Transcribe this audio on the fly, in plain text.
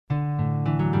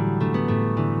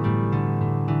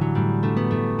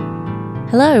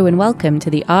Hello and welcome to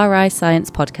the RI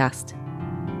Science Podcast.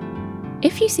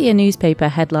 If you see a newspaper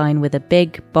headline with a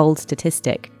big, bold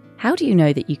statistic, how do you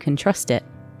know that you can trust it?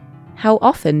 How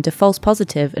often do false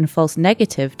positive and false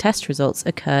negative test results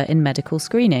occur in medical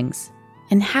screenings?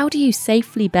 And how do you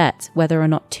safely bet whether or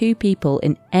not two people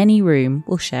in any room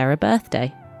will share a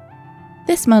birthday?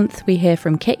 This month we hear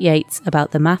from Kit Yates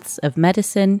about the maths of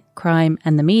medicine, crime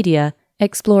and the media,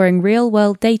 exploring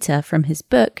real-world data from his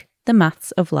book, The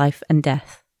Maths of Life and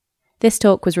Death. This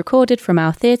talk was recorded from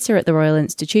our theatre at the Royal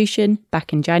Institution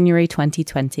back in January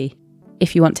 2020.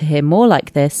 If you want to hear more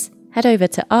like this, head over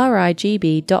to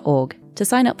rigb.org to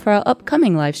sign up for our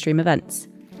upcoming livestream events.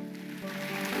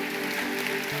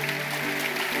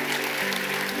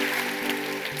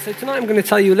 So tonight I'm going to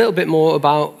tell you a little bit more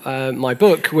about my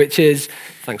book, which is,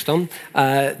 thanks Tom,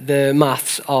 The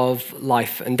Maths of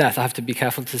Life and Death. I have to be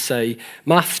careful to say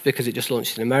maths because it just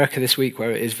launched in America this week,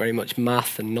 where it is very much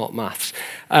math and not maths.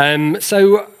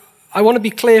 So I want to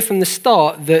be clear from the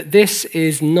start that this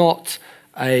is not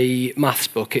a maths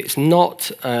book. It's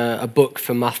not a book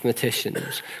for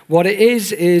mathematicians. What it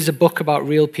is a book about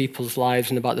real people's lives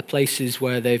and about the places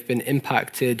where they've been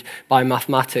impacted by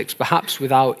mathematics, perhaps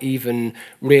without even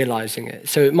realizing it.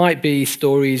 So it might be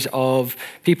stories of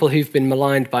people who've been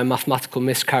maligned by mathematical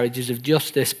miscarriages of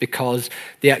justice because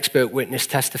the expert witness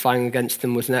testifying against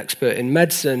them was an expert in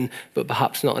medicine, but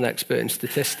perhaps not an expert in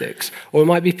statistics. Or it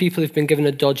might be people who've been given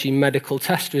a dodgy medical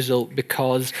test result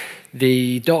because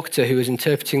the doctor who was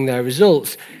interpreting their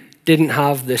results didn't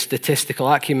have the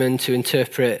statistical acumen to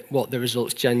interpret what the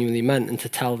results genuinely meant and to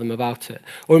tell them about it.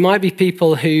 Or it might be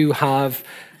people who have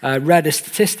read a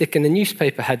statistic in a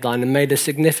newspaper headline and made a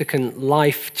significant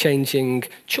life-changing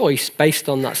choice based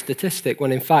on that statistic,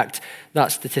 when in fact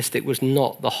that statistic was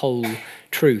not the whole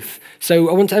truth. So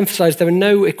I want to emphasize there are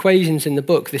no equations in the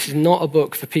book. This is not a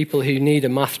book for people who need a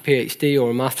maths PhD or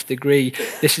a maths degree.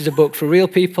 This is a book for real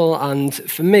people, and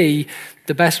for me,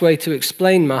 the best way to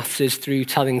explain maths is through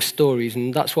telling stories,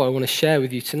 and that's what I want to share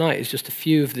with you tonight, is just a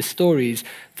few of the stories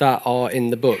that are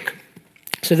in the book.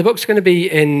 So the book's going to be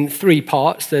in three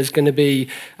parts. There's going to be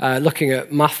looking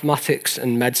at mathematics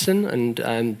and medicine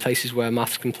and places where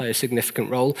maths can play a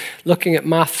significant role. Looking at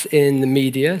maths in the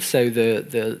media, so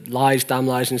the lies, damn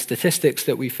lies, and statistics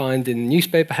that we find in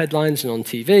newspaper headlines and on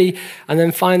TV. And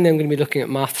then finally, I'm going to be looking at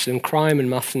maths and crime and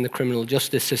maths in the criminal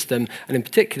justice system. And in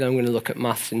particular, I'm going to look at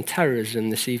maths in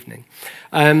terrorism this evening.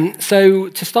 So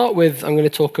to start with, I'm going to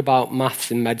talk about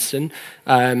maths in medicine.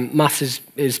 Maths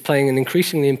is playing an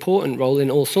increasingly important role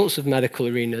in all sorts of medical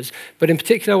arenas, but in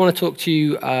particular I want to talk to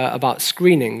you about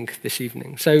screening this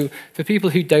evening. So for people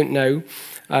who don't know,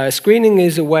 screening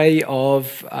is a way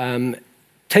of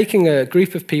taking a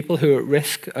group of people who are at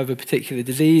risk of a particular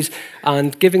disease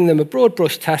and giving them a broad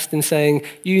brush test and saying,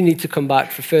 you need to come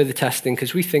back for further testing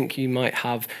because we think you might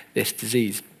have this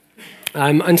disease.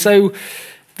 And so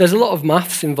there's a lot of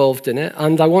maths involved in it,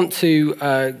 and I want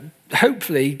to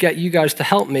hopefully get you guys to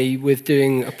help me with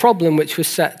doing a problem which was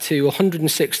set to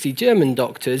 160 German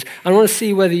doctors. I want to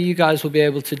see whether you guys will be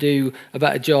able to do a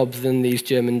better job than these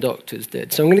German doctors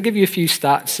did. So I'm going to give you a few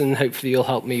stats and hopefully you'll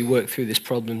help me work through this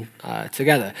problem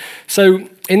together. So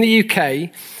in the UK,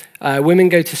 women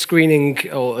go to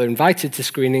screening or are invited to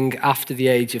screening after the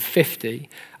age of 50,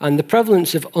 and the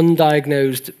prevalence of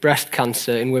undiagnosed breast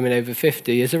cancer in women over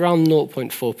 50 is around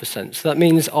 0.4%. So that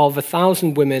means of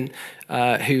 1,000 women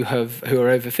who are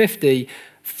over 50,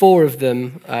 4 of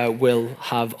them will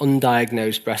have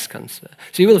undiagnosed breast cancer.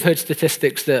 So you will have heard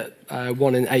statistics that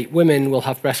 1 in 8 women will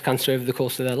have breast cancer over the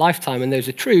course of their lifetime, and those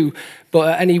are true, but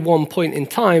at any one point in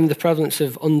time, the prevalence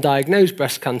of undiagnosed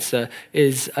breast cancer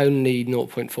is only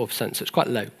 0.4%, so it's quite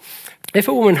low. If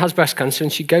a woman has breast cancer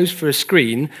and she goes for a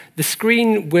screen, the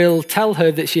screen will tell her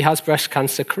that she has breast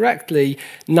cancer correctly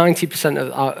 90%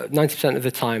 of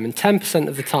the time, and 10%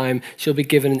 of the time she'll be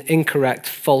given an incorrect,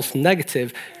 false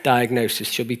negative diagnosis.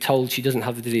 She'll be told she doesn't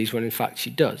have the disease when in fact she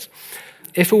does.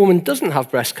 If a woman doesn't have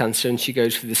breast cancer and she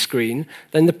goes for the screen,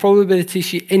 then the probability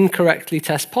she incorrectly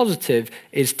tests positive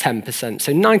is 10%.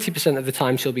 So 90% of the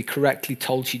time she'll be correctly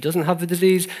told she doesn't have the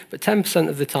disease, but 10%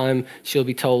 of the time she'll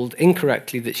be told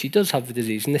incorrectly that she does have the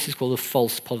disease, and this is called a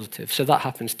false positive. So that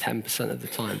happens 10% of the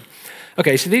time.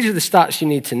 Okay, so these are the stats you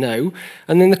need to know.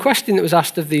 And then the question that was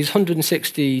asked of these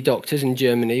 160 doctors in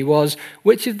Germany was,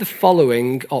 which of the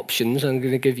following options, I'm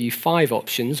going to give you 5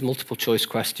 options, multiple choice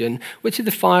question, which of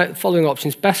the following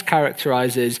options best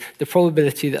characterizes the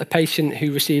probability that a patient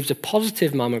who receives a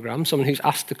positive mammogram, someone who's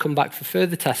asked to come back for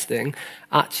further testing,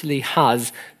 actually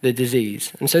has the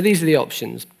disease? And so these are the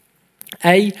options.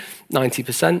 A,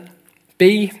 90%,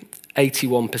 B,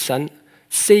 81%,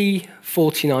 C,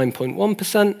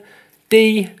 49.1%,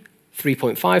 D,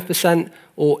 3.5%,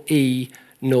 or E,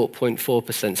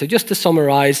 0.4%. So just to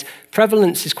summarize,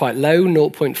 prevalence is quite low,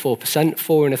 0.4%.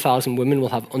 4 in 1,000 women will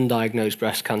have undiagnosed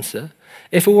breast cancer.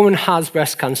 If a woman has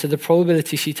breast cancer, the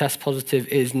probability she tests positive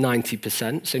is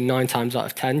 90%, so 9 times out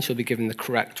of 10 she'll be given the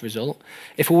correct result.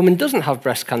 If a woman doesn't have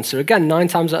breast cancer, again, 9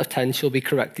 times out of 10 she'll be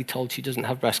correctly told she doesn't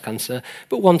have breast cancer,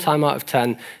 but 1 time out of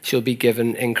 10 she'll be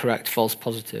given incorrect false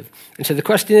positive. And so the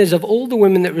question is, of all the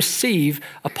women that receive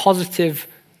a positive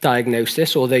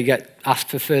diagnosis or they get asked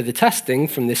for further testing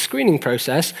from this screening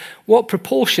process, what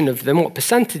proportion of them, what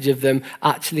percentage of them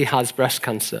actually has breast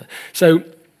cancer? So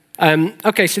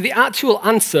so the actual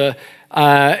answer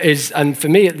is, and for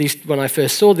me at least when I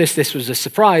first saw this, this was a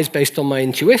surprise based on my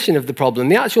intuition of the problem.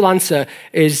 The actual answer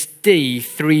is D,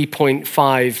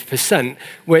 3.5%,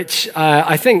 which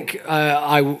I think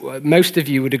most of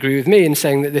you would agree with me in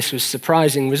saying that this was a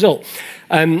surprising result.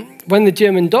 When the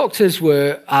German doctors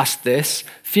were asked this,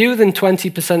 fewer than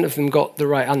 20% of them got the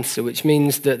right answer, which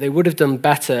means that they would have done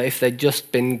better if they'd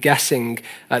just been guessing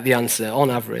at the answer on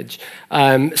average.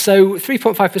 So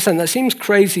 3.5%, that seems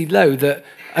crazy low that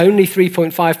only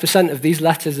 3.5% of these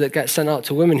letters that get sent out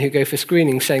to women who go for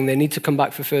screening saying they need to come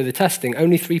back for further testing,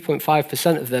 only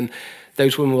 3.5% of them,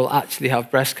 those women will actually have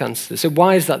breast cancer. So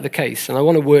why is that the case? And I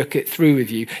want to work it through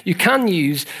with you. You can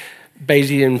use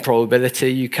Bayesian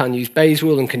probability, you can use Bayes'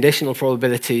 rule and conditional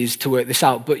probabilities to work this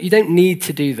out, but you don't need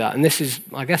to do that. And this is,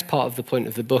 I guess, part of the point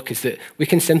of the book is that we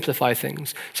can simplify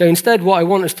things. So instead, what I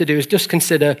want us to do is just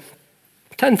consider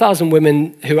 10,000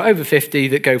 women who are over 50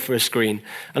 that go for a screen.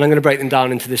 And I'm going to break them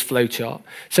down into this flowchart.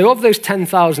 So of those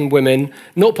 10,000 women,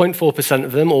 0.4%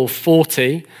 of them, or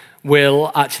 40,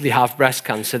 will actually have breast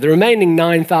cancer. The remaining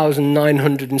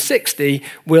 9,960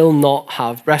 will not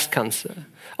have breast cancer.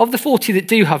 Of the 40 that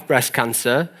do have breast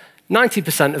cancer,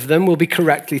 90% of them will be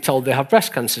correctly told they have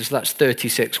breast cancer, so that's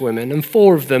 36 women, and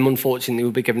 4 of them, unfortunately,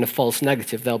 will be given a false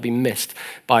negative. They'll be missed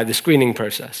by the screening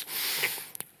process.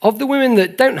 Of the women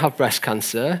that don't have breast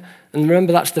cancer, and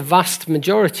remember that's the vast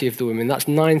majority of the women, that's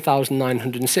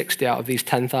 9,960 out of these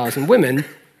 10,000 women,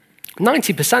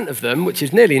 90% of them, which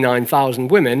is nearly 9,000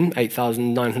 women,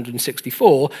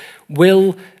 8,964,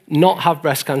 will not have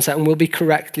breast cancer and will be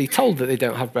correctly told that they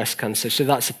don't have breast cancer, so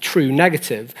that's a true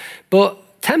negative.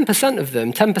 But 10% of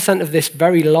them, 10% of this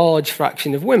very large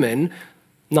fraction of women,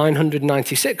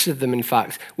 996 of them in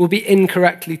fact, will be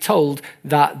incorrectly told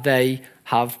that they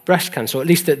have breast cancer, or at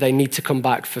least that they need to come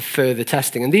back for further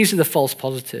testing. And these are the false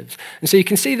positives. And so you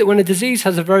can see that when a disease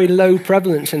has a very low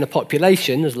prevalence in the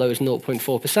population, as low as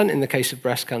 0.4% in the case of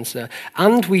breast cancer,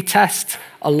 and we test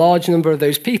a large number of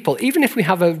those people, even if we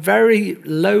have a very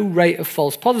low rate of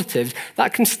false positives,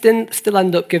 that can still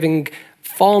end up giving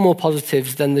far more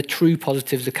positives than the true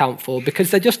positives account for,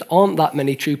 because there just aren't that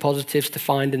many true positives to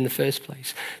find in the first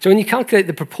place. So when you calculate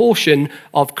the proportion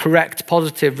of correct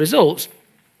positive results,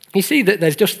 you see that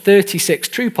there's just 36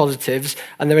 true positives,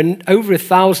 and there are over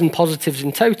 1,000 positives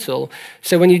in total.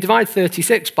 So when you divide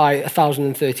 36 by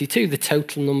 1,032, the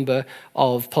total number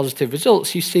of positive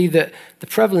results, you see that the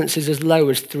prevalence is as low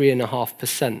as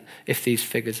 3.5% if these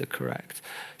figures are correct.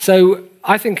 So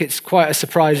I think it's quite a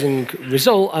surprising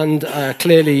result, and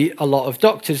clearly a lot of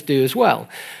doctors do as well.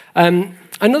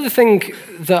 Another thing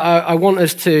that I want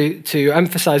us to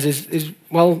emphasize is,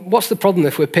 well, what's the problem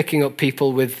if we're picking up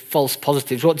people with false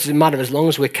positives? What does it matter as long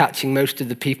as we're catching most of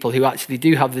the people who actually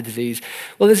do have the disease?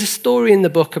 Well, there's a story in the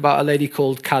book about a lady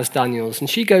called Kaz Daniels, and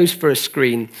she goes for a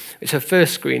screen. It's her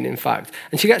first screen, in fact.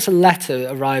 And she gets a letter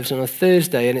that arrives on a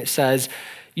Thursday, and it says,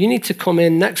 you need to come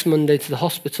in next Monday to the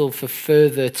hospital for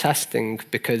further testing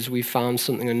because we found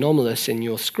something anomalous in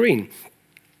your screen.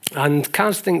 And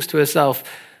Kaz thinks to herself,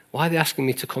 why are they asking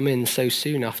me to come in so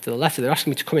soon after the letter? They're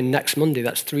asking me to come in next Monday.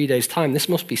 That's 3 days' time. This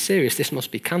must be serious. This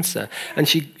must be cancer. And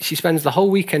she spends the whole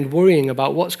weekend worrying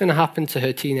about what's going to happen to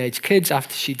her teenage kids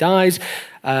after she dies.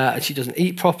 And she doesn't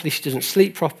eat properly. She doesn't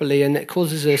sleep properly. And it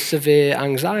causes her severe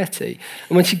anxiety.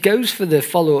 And when she goes for the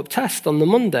follow-up test on the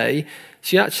Monday,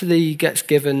 she actually gets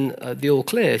given the all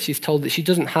clear. She's told that she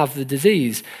doesn't have the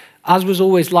disease, as was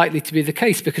always likely to be the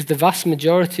case, because the vast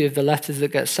majority of the letters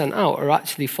that get sent out are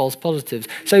actually false positives.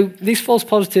 So these false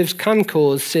positives can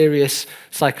cause serious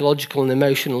psychological and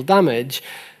emotional damage,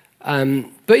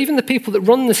 but even the people that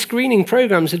run the screening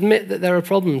programs admit that there are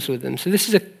problems with them. So this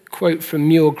is a quote from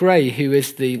Muir Gray, who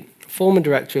is the former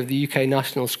director of the UK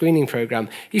National Screening Programme.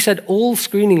 He said, all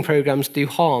screening programmes do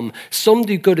harm. Some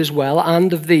do good as well,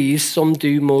 and of these, some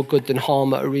do more good than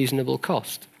harm at a reasonable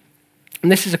cost.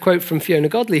 And this is a quote from Fiona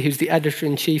Godley, who's the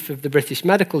editor-in-chief of the British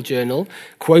Medical Journal,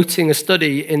 quoting a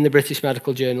study in the British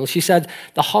Medical Journal. She said,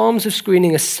 the harms of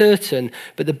screening are certain,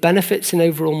 but the benefits in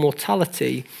overall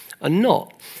mortality are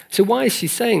not. So why is she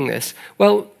saying this?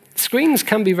 Well, screens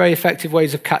can be very effective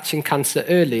ways of catching cancer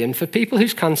early, and for people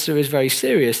whose cancer is very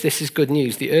serious, this is good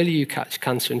news. The earlier you catch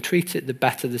cancer and treat it, the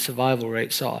better the survival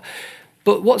rates are.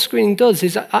 But what screening does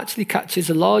is it actually catches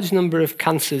a large number of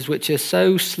cancers which are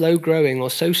so slow-growing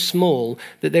or so small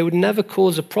that they would never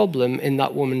cause a problem in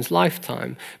that woman's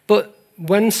lifetime. But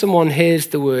when someone hears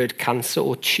the word cancer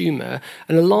or tumour,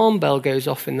 an alarm bell goes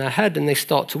off in their head and they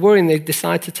start to worry and they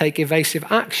decide to take evasive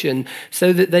action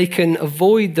so that they can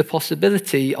avoid the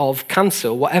possibility of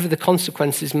cancer, whatever the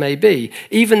consequences may be,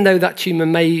 even though that tumour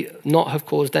may not have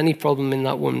caused any problem in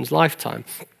that woman's lifetime.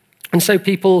 And so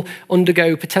people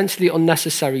undergo potentially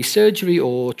unnecessary surgery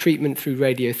or treatment through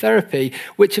radiotherapy,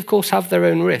 which of course have their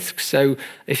own risks. So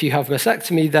if you have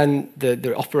mastectomy, then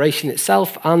the operation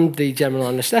itself and the general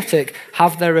anaesthetic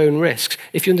have their own risks.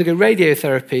 If you undergo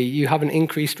radiotherapy, you have an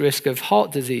increased risk of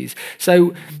heart disease.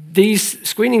 So these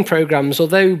screening programs,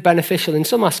 although beneficial in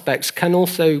some aspects, can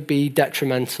also be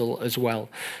detrimental as well.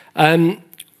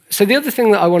 So the other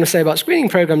thing that I want to say about screening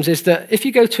programs is that if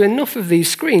you go to enough of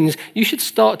these screens, you should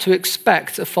start to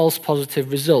expect a false positive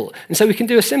result. And so we can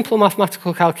do a simple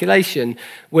mathematical calculation,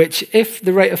 which if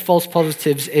the rate of false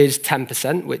positives is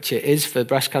 10%, which it is for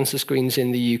breast cancer screens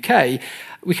in the UK,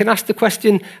 we can ask the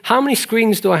question, how many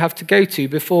screens do I have to go to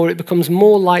before it becomes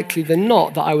more likely than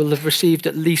not that I will have received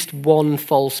at least one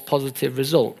false positive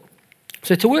result?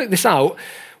 So to work this out,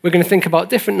 we're going to think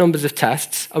about different numbers of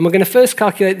tests, and we're going to first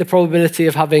calculate the probability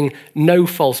of having no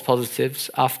false positives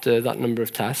after that number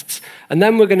of tests, and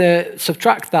then we're going to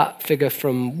subtract that figure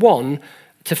from 1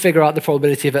 to figure out the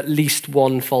probability of at least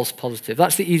one false positive.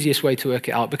 That's the easiest way to work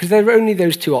it out, because there are only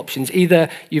those two options. Either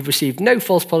you've received no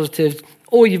false positives,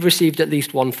 or you've received at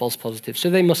least one false positive. So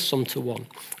they must sum to 1.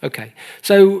 Okay,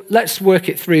 so let's work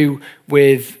it through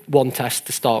with one test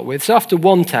to start with. So after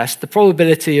one test, the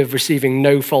probability of receiving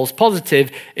no false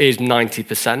positive is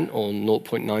 90%, or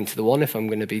 0.9 to the 1, if I'm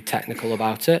going to be technical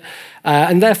about it.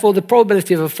 And therefore, the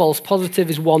probability of a false positive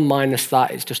is 1 minus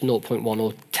that. It's just 0.1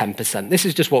 or 10%. This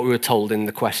is just what we were told in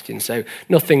the question, so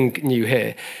nothing new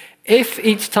here. If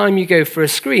each time you go for a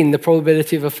screen, the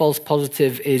probability of a false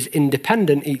positive is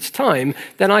independent each time,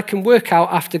 then I can work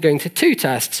out after going to 2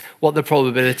 tests what the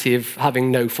probability of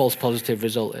having no false positive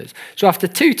result is. So after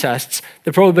 2 tests,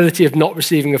 the probability of not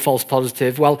receiving a false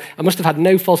positive, well, I must have had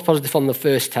no false positive on the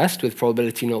first test with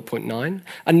probability 0.9,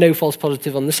 and no false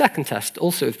positive on the second test,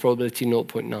 also with probability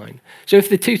 0.9. So if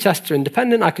the 2 tests are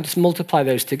independent, I can just multiply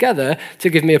those together to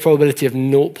give me a probability of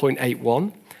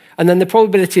 0.81. And then the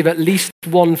probability of at least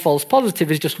one false positive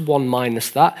is just 1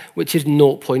 minus that, which is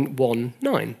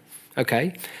 0.19.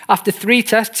 Okay? After 3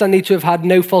 tests, I need to have had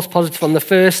no false positive on the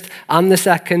first and the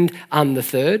second and the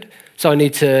third. So I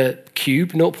need to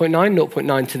cube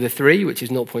 0.9 to the 3, which is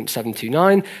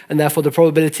 0.729, and therefore the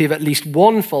probability of at least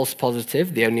one false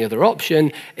positive, the only other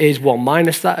option, is 1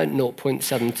 minus that at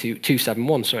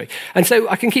 0.271, sorry. And so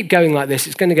I can keep going like this.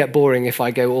 It's going to get boring if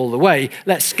I go all the way.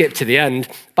 Let's skip to the end.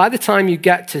 By the time you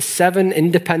get to 7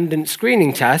 independent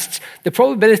screening tests, the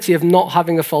probability of not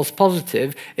having a false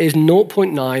positive is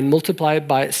 0.9 multiplied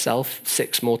by itself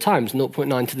 6 more times,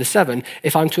 0.9 to the 7,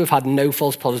 if I'm to have had no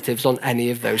false positives on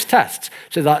any of those tests.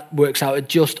 So that works out at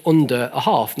just under a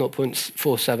half,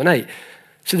 0.478.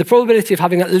 So the probability of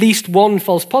having at least one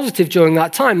false positive during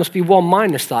that time must be 1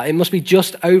 minus that. It must be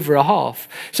just over a half.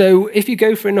 So if you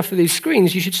go for enough of these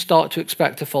screens, you should start to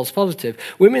expect a false positive.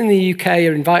 Women in the UK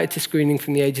are invited to screening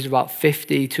from the ages of about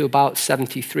 50 to about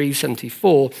 73,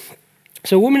 74.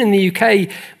 So a woman in the UK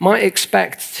might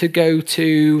expect to go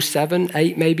to 7,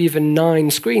 8, maybe even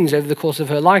 9 screens over the course of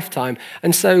her lifetime.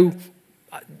 And so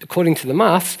according to the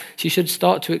maths, she should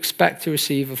start to expect to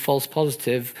receive a false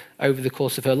positive over the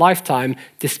course of her lifetime,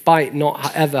 despite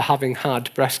not ever having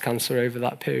had breast cancer over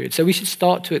that period. So we should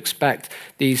start to expect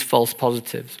these false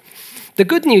positives. The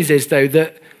good news is, though,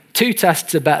 that 2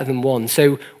 tests are better than 1.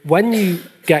 So when you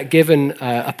get given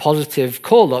a positive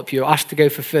call-up, you're asked to go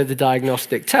for further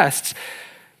diagnostic tests.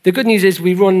 The good news is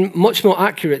we run much more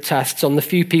accurate tests on the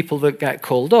few people that get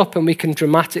called up, and we can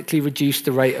dramatically reduce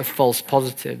the rate of false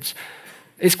positives.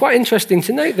 It's quite interesting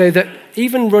to note, though, that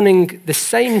even running the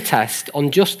same test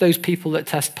on just those people that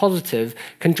test positive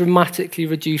can dramatically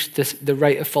reduce the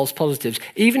rate of false positives.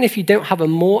 Even if you don't have a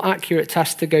more accurate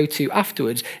test to go to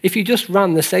afterwards, if you just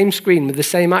ran the same screen with the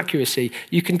same accuracy,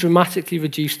 you can dramatically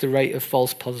reduce the rate of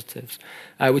false positives.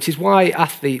 which is why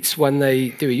athletes, when they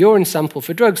do a urine sample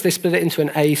for drugs, they split it into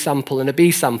an A sample and a B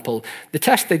sample. The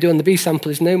test they do on the B sample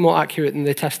is no more accurate than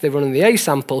the test they run on the A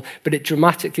sample, but it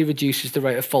dramatically reduces the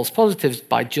rate of false positives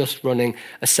by just running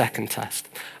a second test.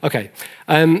 Okay,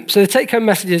 so the take-home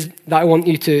messages that I want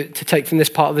you to take from this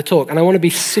part of the talk, and I want to be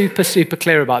super, super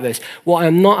clear about this. What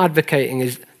I'm not advocating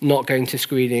is not going to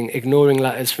screening, ignoring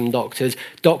letters from doctors,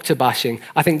 doctor bashing.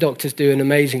 I think doctors do an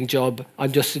amazing job.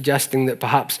 I'm just suggesting that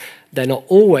perhaps they're not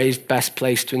always best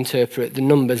placed to interpret the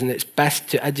numbers, and it's best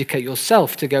to educate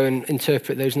yourself to go and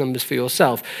interpret those numbers for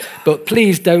yourself. But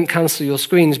please don't cancel your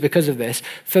screens because of this.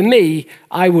 For me,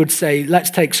 I would say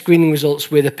let's take screening results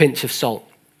with a pinch of salt.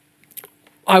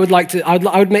 I would make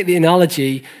the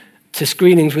analogy to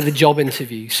screenings with a job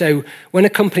interview. So when a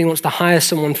company wants to hire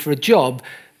someone for a job,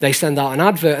 they send out an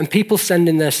advert and people send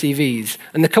in their CVs.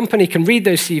 And the company can read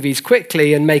those CVs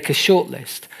quickly and make a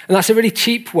shortlist. And that's a really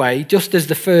cheap way, just as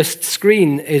the first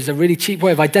screen is a really cheap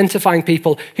way of identifying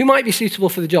people who might be suitable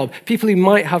for the job, people who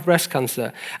might have breast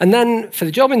cancer. And then for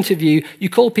the job interview, you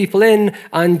call people in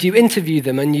and you interview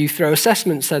them and you throw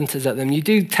assessment centers at them. You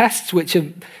do tests which are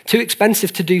too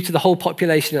expensive to do to the whole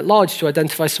population at large to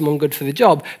identify someone good for the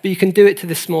job, but you can do it to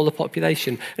this smaller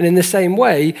population. And in the same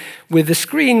way, with the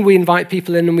screen, we invite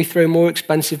people in and we throw more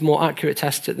expensive, more accurate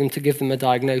tests at them to give them a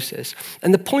diagnosis.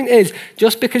 And the point is,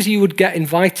 just because you would get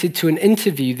invited to an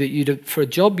interview for a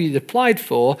job you'd applied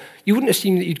for, you wouldn't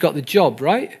assume that you'd got the job,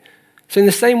 right? So in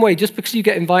the same way, just because you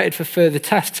get invited for further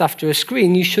tests after a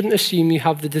screen, you shouldn't assume you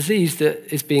have the disease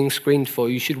that is being screened for.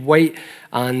 You should wait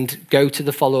and go to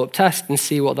the follow-up test and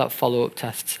see what that follow-up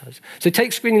test says. So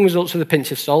take screening results with a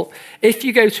pinch of salt. If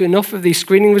you go to enough of these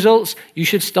screening results, you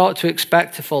should start to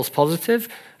expect a false positive.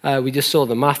 We just saw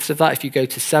the maths of that. If you go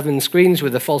to 7 screens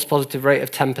with a false positive rate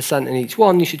of 10% in each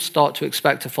one, you should start to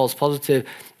expect a false positive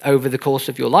over the course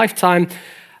of your lifetime.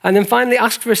 And then finally,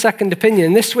 ask for a second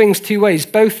opinion. This swings two ways.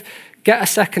 Both get a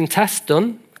second test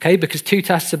done, okay, because 2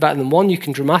 tests are better than 1. You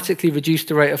can dramatically reduce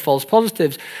the rate of false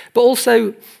positives. But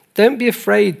also, don't be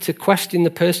afraid to question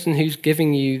the person who's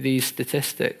giving you these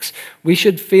statistics. We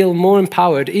should feel more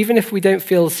empowered, even if we don't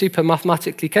feel super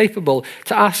mathematically capable,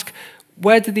 to ask,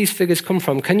 where do these figures come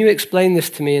from? Can you explain this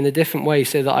to me in a different way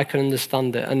so that I can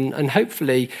understand it? And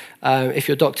hopefully, if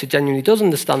your doctor genuinely does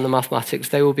understand the mathematics,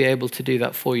 they will be able to do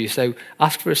that for you. So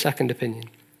ask for a second opinion.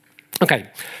 Okay,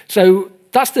 so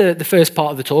that's the first part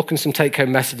of the talk and some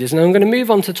take-home messages. And I'm going to move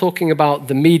on to talking about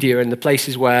the media and the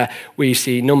places where we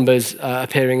see numbers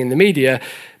appearing in the media.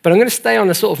 But I'm going to stay on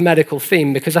a sort of medical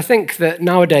theme because I think that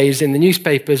nowadays in the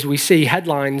newspapers we see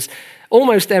headlines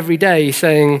almost every day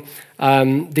saying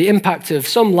the impact of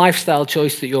some lifestyle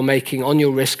choice that you're making on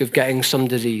your risk of getting some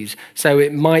disease. So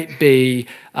it might be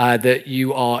that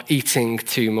you are eating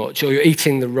too much, or you're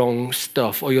eating the wrong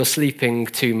stuff, or you're sleeping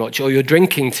too much, or you're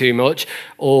drinking too much,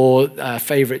 or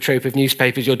favorite trope of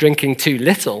newspapers, you're drinking too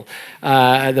little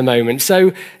at the moment.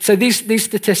 So these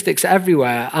statistics are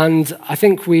everywhere, and I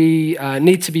think we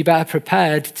need to be better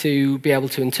prepared to be able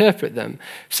to interpret them.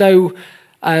 So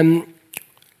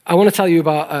I want to tell you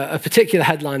about a particular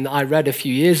headline that I read a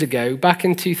few years ago. Back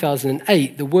in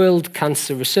 2008, the World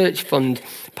Cancer Research Fund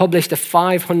published a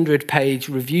 500-page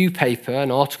review paper, an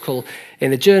article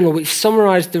in a journal, which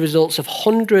summarized the results of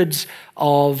hundreds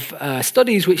of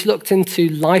studies which looked into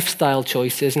lifestyle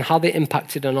choices and how they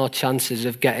impacted on our chances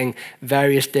of getting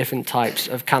various different types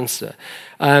of cancer.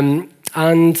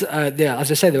 As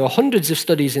I say, there are hundreds of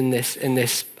studies in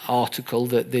this article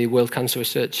that the World Cancer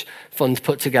Research Fund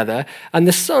put together. And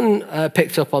The Sun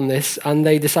picked up on this, and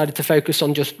they decided to focus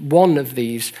on just one of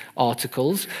these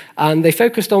articles. And they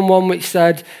focused on one which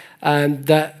said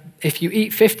that if you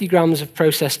eat 50 grams of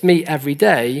processed meat every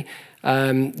day,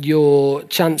 your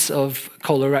chance of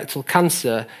colorectal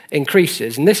cancer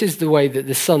increases. And this is the way that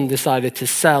The Sun decided to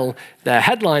sell their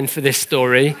headline for this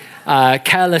story,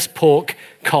 Careless Pork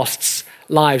Costs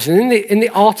Lives. And in the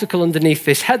article underneath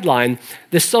this headline,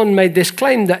 The Sun made this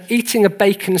claim that eating a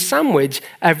bacon sandwich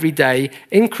every day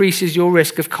increases your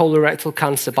risk of colorectal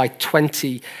cancer by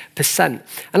 20%.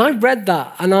 And I read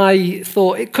that and I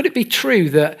thought, could it be true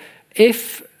that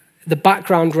if the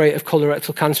background rate of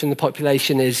colorectal cancer in the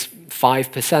population is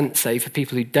 5%, say, for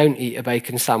people who don't eat a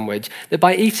bacon sandwich, that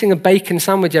by eating a bacon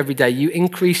sandwich every day, you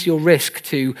increase your risk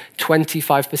to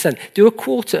 25%. Do a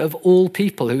quarter of all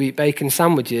people who eat bacon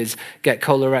sandwiches get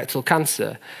colorectal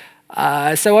cancer?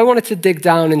 So I wanted to dig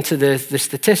down into the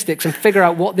statistics and figure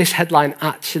out what this headline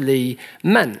actually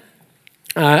meant.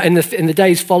 In the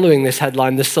days following this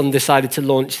headline, The Sun decided to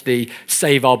launch the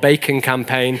Save Our Bacon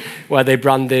campaign, where they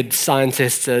branded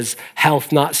scientists as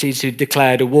health Nazis who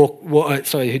declared a war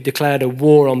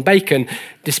on bacon,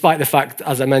 despite the fact,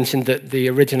 as I mentioned, that the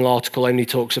original article only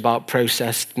talks about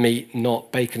processed meat,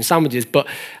 not bacon sandwiches. But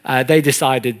they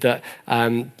decided that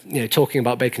talking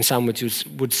about bacon sandwiches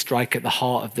would strike at the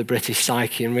heart of the British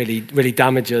psyche and really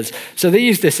damage us. So they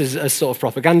used this as sort of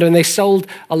propaganda, and they sold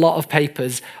a lot of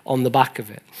papers on the back of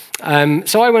it.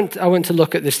 So I went to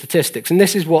look at the statistics, and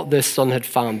this is what the Sun had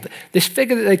found. This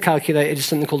figure that they calculated is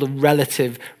something called a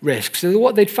relative risk. So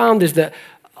what they'd found is that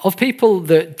of people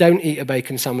that don't eat a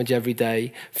bacon sandwich every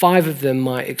day, 5 of them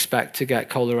might expect to get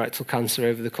colorectal cancer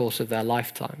over the course of their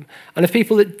lifetime. And of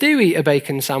people that do eat a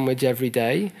bacon sandwich every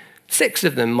day, 6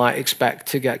 of them might expect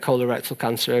to get colorectal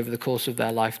cancer over the course of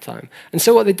their lifetime. And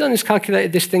so what they've done is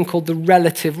calculated this thing called the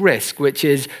relative risk, which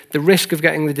is the risk of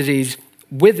getting the disease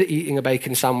with eating a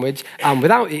bacon sandwich and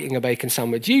without eating a bacon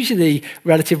sandwich. Usually,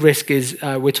 relative risk is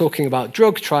we're talking about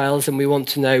drug trials, and we want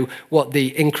to know what the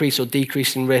increase or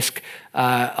decrease in risk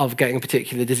of getting a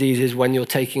particular disease is when you're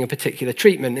taking a particular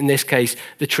treatment. In this case,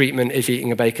 the treatment is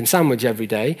eating a bacon sandwich every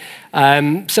day.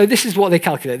 So this is what they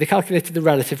calculated. They calculated the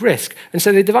relative risk. And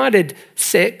so they divided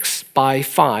 6 by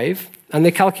 5, and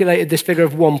they calculated this figure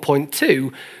of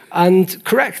 1.2, and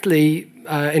correctly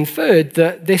inferred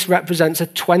that this represents a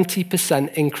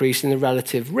 20% increase in the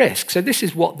relative risk. So this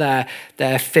is what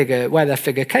their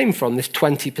figure came from, this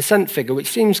 20% figure, which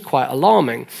seems quite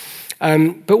alarming.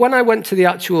 But when I went to the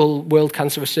actual World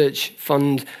Cancer Research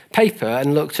Fund paper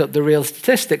and looked up the real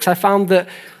statistics, I found that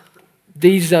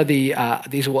these are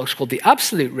what's called the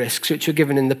absolute risks, which were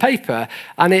given in the paper,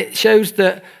 and it shows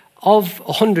that of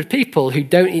 100 people who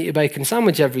don't eat a bacon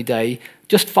sandwich every day,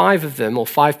 just 5 of them, or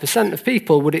 5% of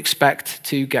people, would expect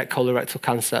to get colorectal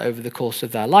cancer over the course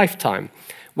of their lifetime.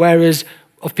 Whereas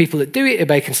of people that do eat a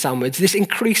bacon sandwich, this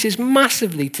increases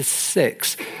massively to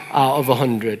 6 out of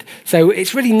 100. So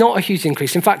it's really not a huge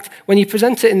increase. In fact, when you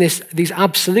present it in these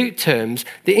absolute terms,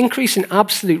 the increase in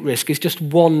absolute risk is just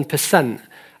 1%.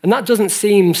 And that doesn't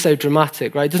seem so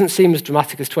dramatic, right? It doesn't seem as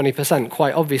dramatic as 20%,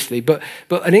 quite obviously. But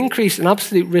an increase in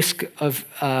absolute risk of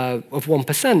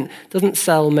 1% doesn't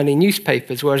sell many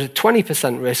newspapers, whereas a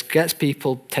 20% risk gets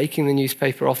people taking the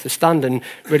newspaper off the stand and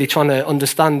really trying to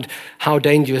understand how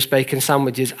dangerous bacon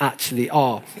sandwiches actually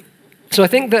are. So I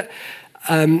think that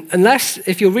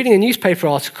if you're reading a newspaper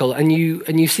article and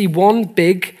you see one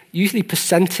big, usually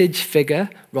percentage figure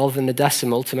rather than a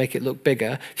decimal to make it look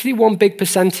bigger, if you see one big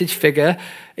percentage figure,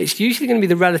 it's usually going to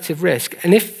be the relative risk.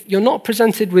 And if you're not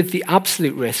presented with the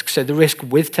absolute risk, so the risk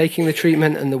with taking the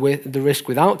treatment and the risk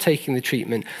without taking the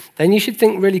treatment, then you should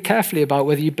think really carefully about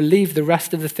whether you believe the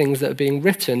rest of the things that are being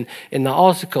written in that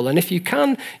article. And if you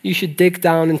can, you should dig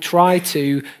down and try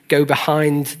to go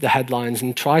behind the headlines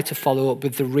and try to follow up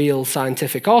with the real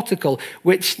scientific article,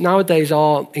 which nowadays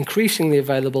are increasingly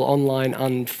available online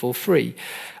and for free.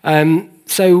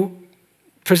 So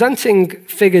presenting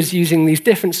figures using these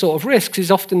different sort of risks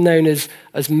is often known as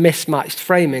mismatched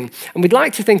framing. And we'd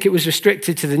like to think it was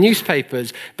restricted to the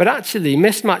newspapers, but actually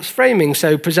mismatched framing,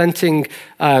 so presenting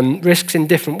risks in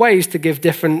different ways to give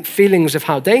different feelings of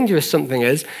how dangerous something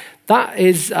is,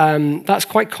 that's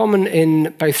quite common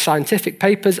in both scientific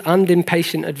papers and in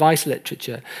patient advice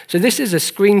literature. So this is a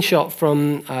screenshot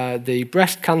from the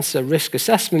breast cancer risk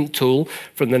assessment tool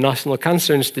from the National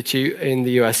Cancer Institute in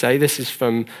the USA. This is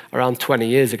from around 20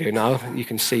 years ago now. You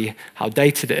can see how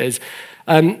dated it is.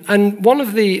 And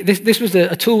this was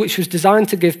a tool which was designed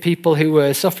to give people who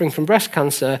were suffering from breast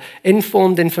cancer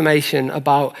informed information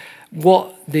about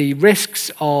what the risks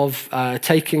of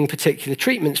taking particular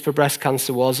treatments for breast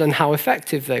cancer was and how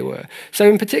effective they were. So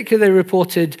in particular, they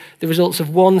reported the results of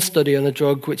one study on a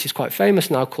drug which is quite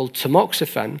famous now called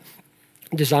tamoxifen,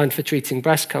 designed for treating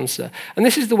breast cancer. And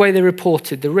this is the way they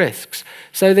reported the risks.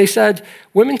 So they said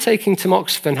women taking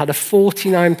tamoxifen had a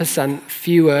 49%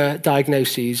 fewer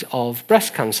diagnoses of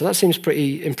breast cancer. That seems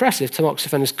pretty impressive.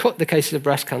 Tamoxifen has cut the cases of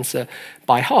breast cancer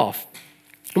by half.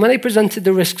 And when they presented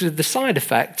the risks of the side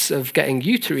effects of getting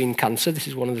uterine cancer, this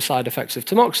is one of the side effects of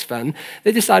tamoxifen,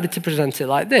 they decided to present it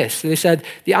like this. So they said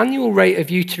the annual rate of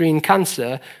uterine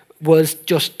cancer was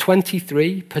just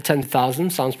 23 per 10,000,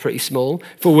 sounds pretty small,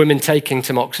 for women taking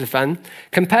tamoxifen,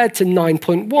 compared to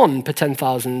 9.1 per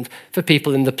 10,000 for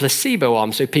people in the placebo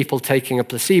arm, so people taking a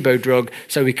placebo drug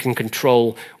so we can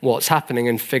control what's happening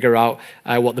and figure out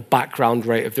what the background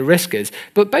rate of the risk is.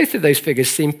 But both of those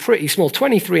figures seem pretty small.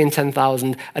 23 in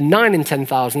 10,000 and 9 in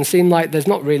 10,000 seem like there's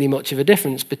not really much of a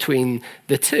difference between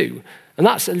the two. And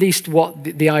that's at least what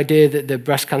the idea that the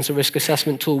breast cancer risk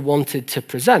assessment tool wanted to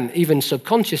present. Even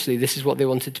subconsciously, this is what they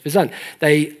wanted to present.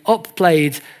 They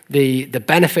upplayed the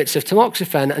benefits of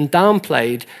tamoxifen and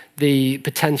downplayed the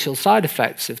potential side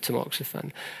effects of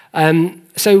tamoxifen.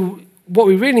 So what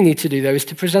we really need to do, though, is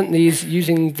to present these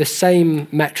using the same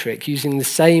metric, using the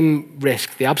same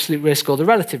risk, the absolute risk or the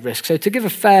relative risk. So to give a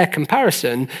fair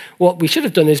comparison, what we should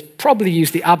have done is probably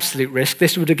use the absolute risk.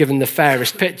 This would have given the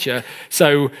fairest picture.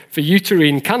 So for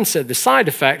uterine cancer, the side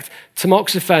effect,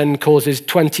 tamoxifen causes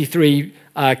 23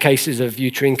 cases of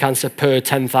uterine cancer per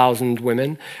 10,000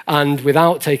 women. And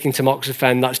without taking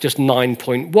tamoxifen, that's just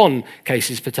 9.1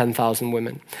 cases per 10,000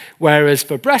 women. Whereas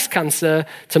for breast cancer,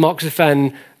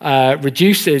 tamoxifen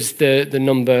reduces the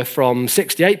number from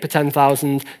 68 per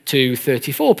 10,000 to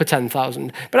 34 per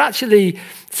 10,000. But actually,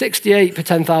 68 per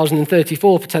 10,000 and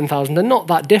 34 per 10,000 are not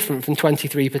that different from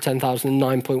 23 per 10,000 and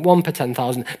 9.1 per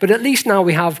 10,000. But at least now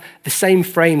we have the same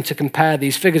frame to compare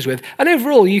these figures with. And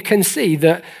overall, you can see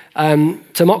that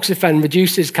tamoxifen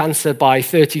reduces cancer by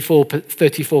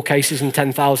 34 cases in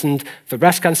 10,000 for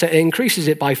breast cancer. It increases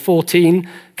it by 14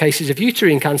 cases of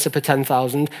uterine cancer per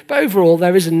 10,000. But overall,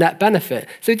 there is a net benefit.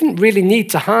 So it didn't really need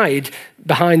to hide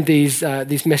behind these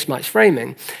mismatched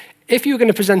framing. If you were going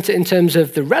to present it in terms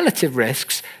of the relative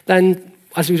risks, then,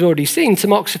 as we've already seen,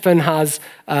 tamoxifen has,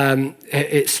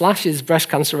 it slashes breast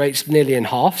cancer rates nearly in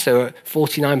half, so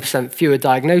 49% fewer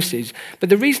diagnoses. But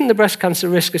the reason the breast cancer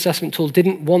risk assessment tool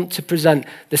didn't want to present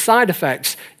the side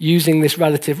effects using this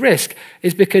relative risk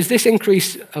is because this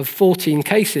increase of 14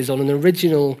 cases on an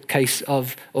original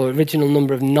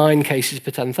number of 9 cases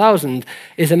per 10,000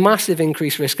 is a massive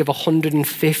increased risk of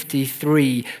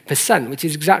 153%, which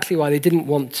is exactly why they didn't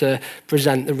want to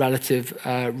present the relative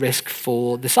risk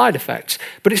for the side effects.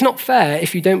 But it's not fair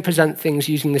if you don't present things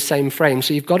using the same frame.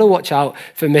 So you've got to watch out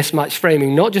for mismatched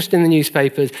framing, not just in the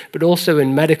newspapers, but also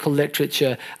in medical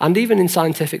literature and even in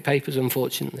scientific papers,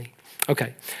 unfortunately.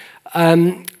 Okay.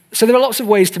 So there are lots of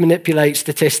ways to manipulate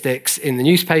statistics in the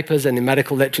newspapers and in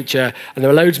medical literature, and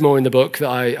there are loads more in the book that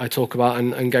I talk about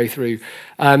and go through.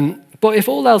 But if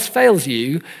all else fails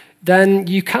you, then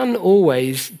you can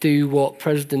always do what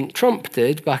President Trump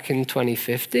did back in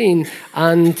 2015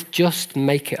 and just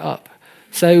make it up.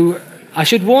 So I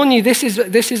should warn you, this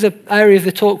is an area of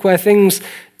the talk where things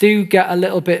do get a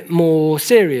little bit more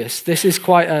serious. This is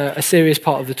quite a serious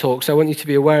part of the talk, so I want you to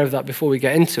be aware of that before we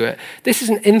get into it. This is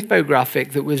an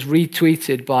infographic that was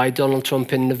retweeted by Donald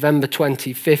Trump in November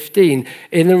 2015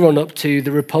 in the run-up to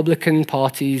the Republican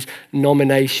Party's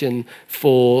nomination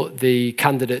for the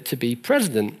candidate to be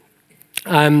president.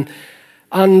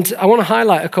 And I want to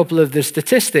highlight a couple of the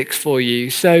statistics for you.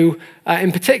 So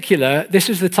in particular, this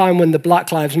was the time when the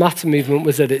Black Lives Matter movement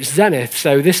was at its zenith.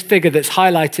 So this figure that's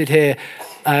highlighted here,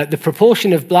 the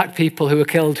proportion of black people who were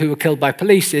killed by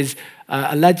police is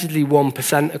allegedly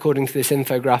 1%, according to this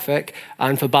infographic.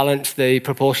 And for balance, the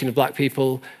proportion of white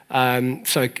people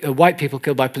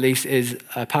killed by police is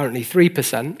apparently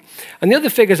 3%. And the other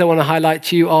figures I want to highlight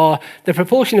to you are the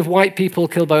proportion of white people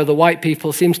killed by other white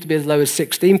people seems to be as low as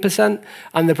 16%,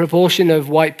 and the proportion of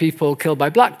white people killed by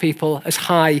black people as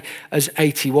high as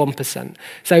 81%.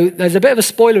 So there's a bit of a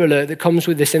spoiler alert that comes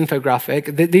with this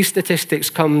infographic. These statistics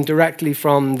come directly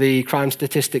from the Crime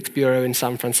Statistics Bureau in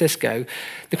San Francisco.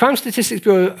 The Crime Statistics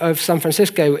Bureau of San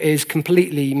Francisco is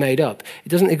completely made up. It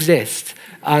doesn't exist.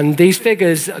 And these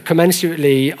figures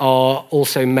commensurately are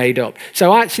also made up.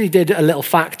 So I actually did a little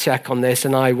fact check on this,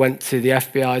 and I went to the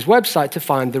FBI's website to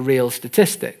find the real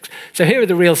statistics. So here are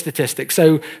the real statistics.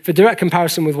 So for direct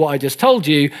comparison with what I just told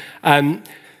you,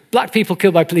 black people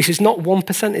killed by police is not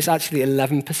 1%, it's actually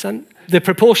 11%. The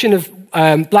proportion of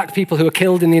black people who are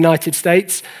killed in the United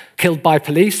States killed by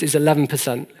police is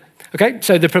 11%. Okay,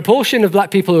 so the proportion of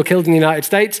black people who are killed in the United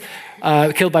States,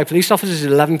 killed by police officers,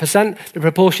 is 11%. The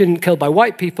proportion killed by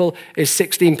white people is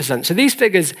 16%. So these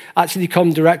figures actually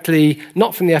come directly,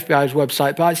 not from the FBI's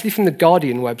website, but actually from the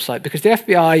Guardian website, because the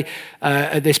FBI,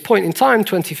 at this point in time,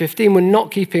 2015, were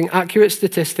not keeping accurate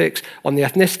statistics on the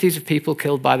ethnicities of people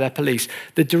killed by their police.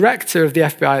 The director of the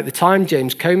FBI at the time,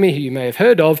 James Comey, who you may have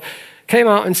heard of, came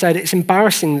out and said it's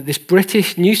embarrassing that this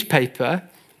British newspaper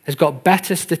has got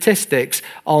better statistics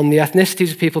on the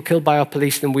ethnicities of people killed by our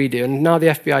police than we do. And now the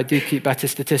FBI do keep better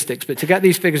statistics. But to get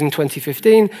these figures in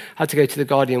 2015, I had to go to the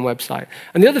Guardian website.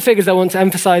 And the other figures I want to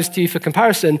emphasize to you for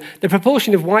comparison, the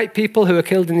proportion of white people who are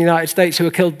killed in the United States who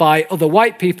are killed by other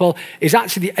white people is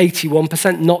actually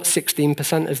 81%, not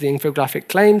 16%, as the infographic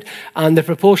claimed. And the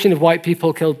proportion of white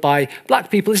people killed by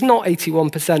black people is not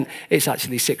 81%, it's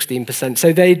actually 16%.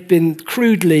 So they'd been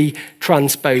crudely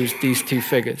transposed, these two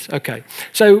figures. Okay,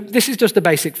 so this is just a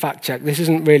basic fact check. This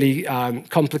isn't really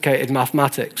complicated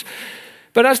mathematics.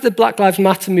 But as the Black Lives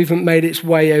Matter movement made its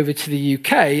way over to the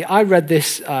UK, I read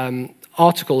this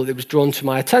article that was drawn to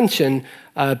my attention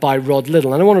by Rod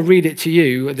Liddle. And I want to read it to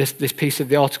you, this piece of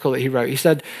the article that he wrote. He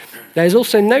said, "There is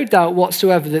also no doubt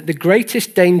whatsoever that the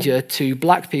greatest danger to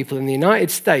black people in the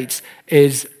United States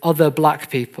is other black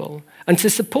people." And to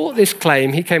support this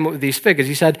claim, he came up with these figures.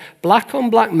 He said,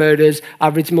 black-on-black murders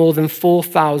average more than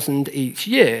 4,000 each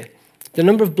year. The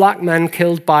number of black men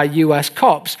killed by US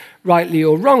cops, rightly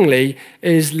or wrongly,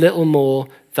 is little more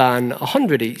than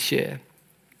 100 each year.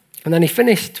 And then he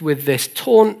finished with this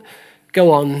taunt,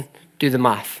 "Go on, do the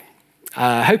math."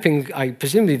 Hoping,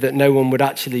 presumably, that no one would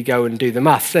actually go and do the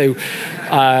math. So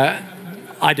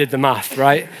I did the math,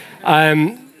 right?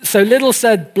 So Liddle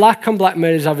said black-on-black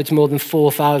murders average more than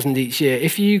 4,000 each year.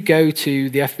 If you go to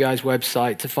the FBI's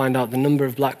website to find out the number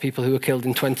of black people who were killed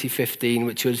in 2015,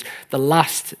 which was the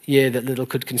last year that Liddle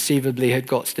could conceivably have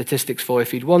got statistics for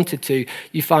if he'd wanted to,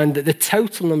 you find that the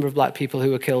total number of black people who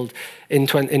were killed in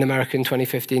America in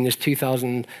 2015 is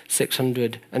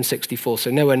 2,664,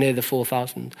 so nowhere near the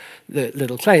 4,000 that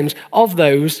Liddle claims. Of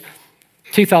those,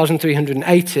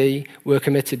 2,380 were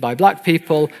committed by black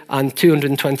people and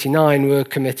 229 were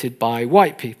committed by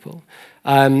white people.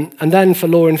 And then for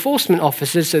law enforcement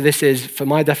officers, so this is, for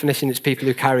my definition, it's people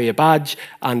who carry a badge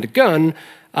and a gun,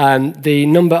 the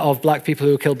number of black people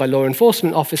who were killed by law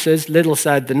enforcement officers, Liddle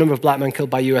said the number of black men killed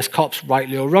by US cops,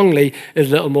 rightly or wrongly,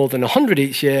 is little more than 100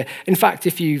 each year. In fact,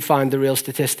 if you find the real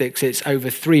statistics, it's over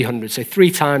 300, so 3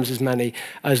 times as many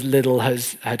as Liddle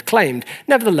had claimed.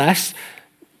 Nevertheless,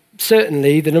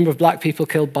 certainly the number of black people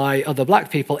killed by other black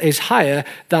people is higher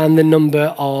than the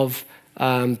number of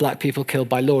black people killed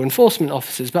by law enforcement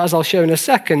officers. But as I'll show in a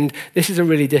second, this is a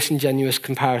really disingenuous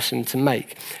comparison to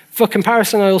make. For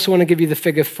comparison, I also want to give you the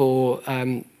figure for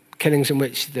killings in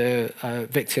which the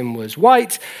victim was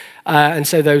white. And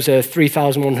so those are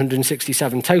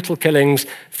 3,167 total killings,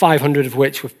 500 of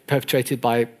which were perpetrated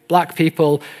by black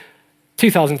people,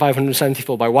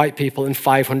 2,574 by white people, and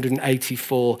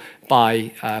 584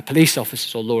 by police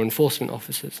officers or law enforcement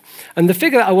officers. And the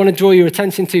figure that I want to draw your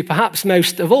attention to, perhaps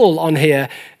most of all on here,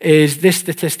 is this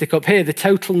statistic up here, the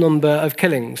total number of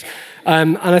killings.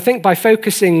 And I think by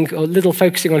focusing, or Liddle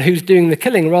focusing on who's doing the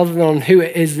killing rather than on who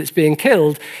it is that's being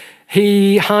killed,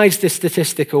 he hides this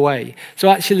statistic away. So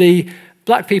actually,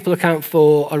 black people account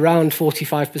for around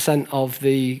 45% of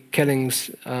the killings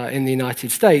in the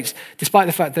United States, despite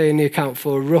the fact they only account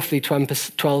for roughly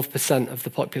 12% of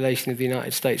the population of the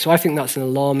United States. So I think that's an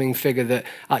alarming figure that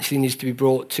actually needs to be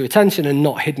brought to attention and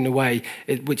not hidden away,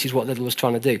 which is what Liddle was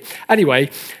trying to do.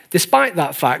 Anyway, despite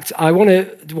that fact, I want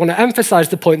to emphasize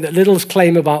the point that Liddle's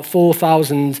claim about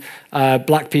 4,000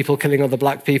 black people killing other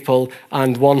black people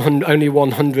and only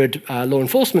 100 law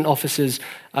enforcement officers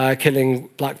killing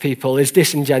black people is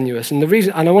disingenuous. And the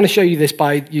reason, and I want to show you this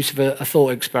by use of a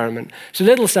thought experiment. So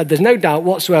Liddle said there's no doubt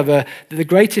whatsoever that the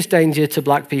greatest danger to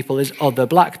black people is other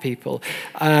black people.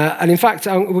 And in fact,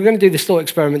 we're going to do this thought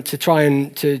experiment to try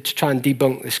and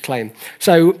debunk this claim.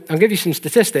 So I'll give you some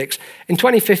statistics. In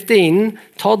 2015,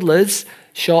 toddlers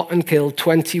shot and killed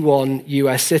 21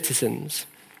 US citizens.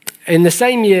 In the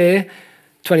same year,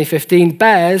 2015,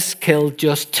 bears killed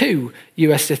just 2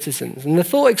 US citizens. And the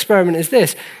thought experiment is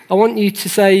this. I want you to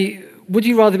say, would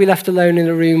you rather be left alone in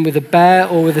a room with a bear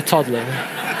or with a toddler?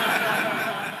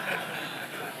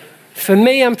 For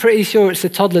me, I'm pretty sure it's a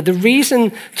toddler. The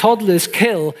reason toddlers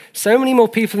kill so many more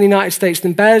people in the United States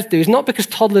than bears do is not because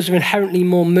toddlers are inherently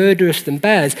more murderous than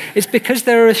bears. It's because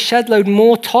there are a shedload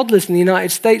more toddlers in the United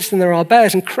States than there are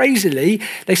bears. And crazily,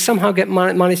 they somehow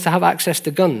manage to have access to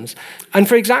guns. And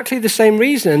for exactly the same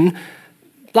reason,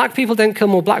 black people don't kill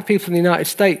more black people in the United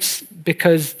States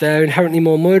because they're inherently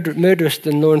more murderous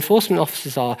than law enforcement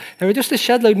officers are. There are just a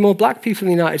shedload more black people in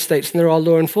the United States than there are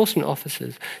law enforcement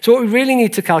officers. So what we really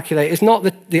need to calculate is not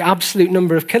the absolute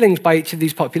number of killings by each of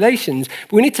these populations,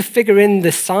 but we need to figure in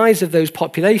the size of those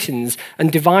populations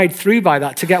and divide through by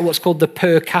that to get what's called the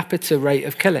per capita rate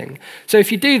of killing. So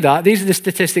if you do that, these are the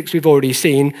statistics we've already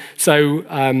seen. So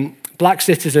black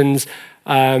citizens,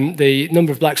 the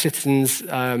number of black citizens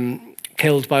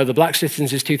killed by other black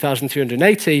citizens is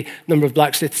 2,380. Number of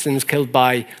black citizens killed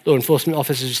by law enforcement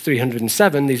officers is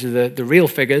 307. These are the real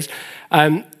figures.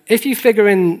 If you figure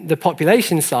in the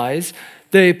population size,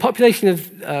 The population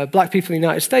of black people in the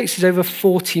United States is over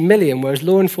 40 million, whereas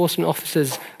law enforcement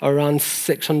officers are around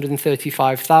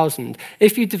 635,000.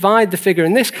 If you divide the figure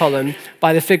in this column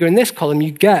by the figure in this column,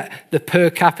 you get the per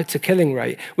capita killing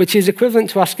rate, which is equivalent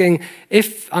to asking,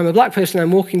 if I'm a black person,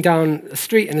 I'm walking down a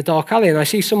street in a dark alley and I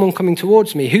see someone coming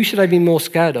towards me, who should I be more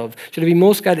scared of? Should I be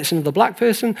more scared it's another black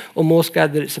person or more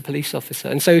scared that it's a police officer?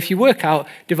 And so if you work out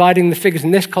dividing the figures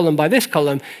in this column by this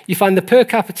column, you find the per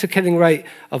capita killing rate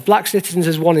of black citizens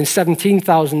is 1 in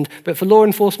 17,000, but for law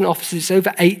enforcement officers, it's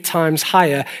over 8 times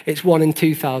higher. It's 1 in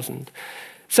 2,000.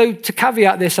 So to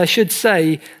caveat this, I should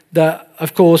say that,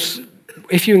 of course,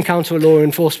 if you encounter a law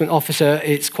enforcement officer,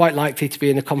 it's quite likely to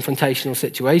be in a confrontational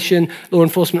situation. Law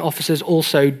enforcement officers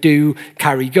also do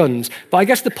carry guns. But I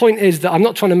guess the point is that I'm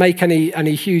not trying to make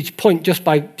any huge point just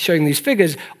by showing these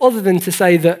figures, other than to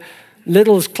say that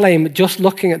Liddell's claim that just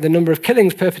looking at the number of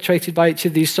killings perpetrated by each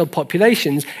of these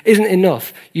subpopulations isn't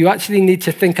enough. You actually need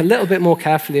to think a little bit more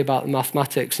carefully about the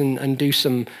mathematics and do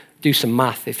some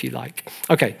math, if you like.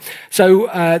 Okay, so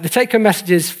the take-home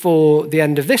messages for the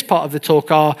end of this part of the talk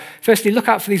are, firstly, look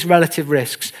out for these relative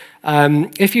risks.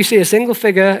 If you see a single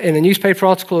figure in a newspaper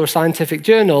article or a scientific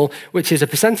journal, which is a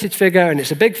percentage figure and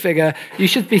it's a big figure, you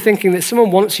should be thinking that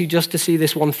someone wants you just to see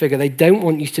this one figure. They don't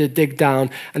want you to dig down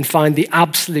and find the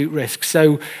absolute risks.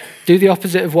 So do the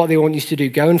opposite of what they want you to do.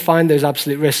 Go and find those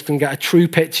absolute risks and get a true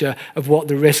picture of what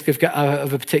the risk of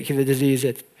a particular disease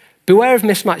is. Beware of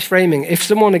mismatch framing. If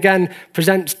someone, again,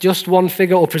 presents just one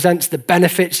figure or presents the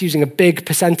benefits using a big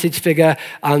percentage figure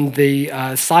and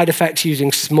the side effects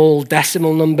using small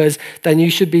decimal numbers, then you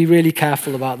should be really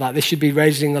careful about that. This should be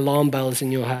raising alarm bells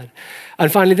in your head.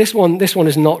 And finally, this one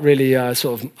is not really a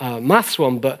sort of maths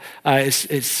one, but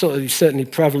it's sort of certainly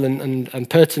prevalent and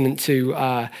pertinent to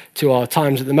our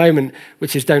times at the moment,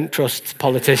 which is don't trust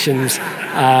politicians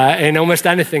in almost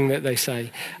anything that they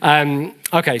say.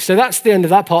 Okay, so that's the end of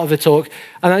that part of the talk.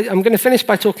 And I'm going to finish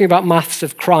by talking about maths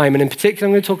of crime, and in particular,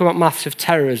 I'm going to talk about maths of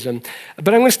terrorism.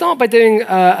 But I'm going to start by doing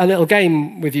a little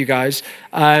game with you guys,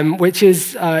 which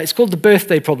is, it's called the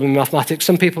birthday problem in mathematics.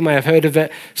 Some people may have heard of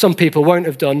it, some people won't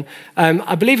have done.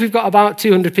 I believe we've got about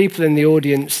 200 people in the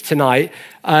audience tonight,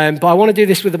 but I want to do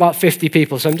this with about 50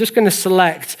 people. So I'm just going to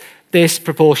select this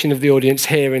proportion of the audience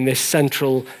here in this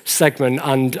central segment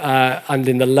and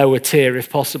in the lower tier, if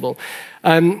possible.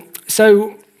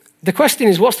 So the question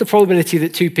is, what's the probability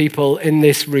that 2 people in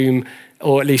this room,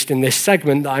 or at least in this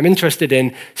segment that I'm interested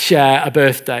in, share a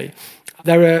birthday?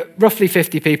 There are roughly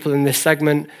 50 people in this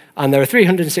segment, and there are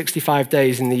 365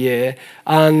 days in the year.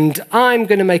 And I'm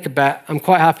going to make a bet, I'm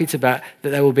quite happy to bet, that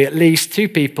there will be at least 2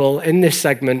 people in this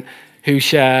segment who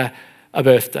share a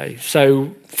birthday.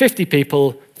 So 50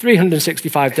 people,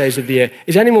 365 days of the year.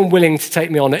 Is anyone willing to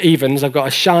take me on at evens? I've got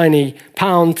a shiny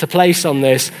pound to place on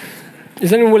this.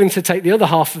 Is anyone willing to take the other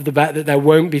half of the bet that there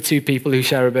won't be 2 people who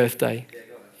share a birthday?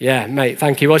 Yeah, mate,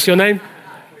 thank you. What's your name?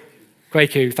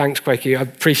 Kwaku. Thanks, Kwaku. I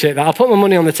appreciate that. I'll put my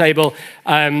money on the table.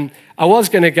 I was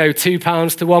going to go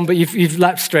 £2 to 1, but you've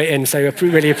leapt straight in, so I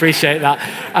really appreciate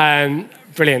that.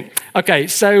 Brilliant. Okay,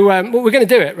 so we're going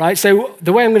to do it, right? So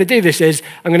the way I'm going to do this is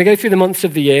I'm going to go through the months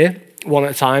of the year, one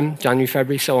at a time, January,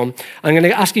 February, so on. I'm going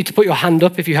to ask you to put your hand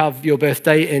up if you have your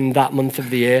birthday in that month of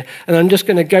the year. And I'm just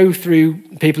going to go through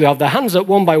people who have their hands up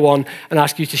one by one and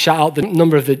ask you to shout out the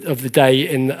number of the day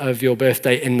of your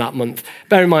birthday in that month.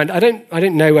 Bear in mind, I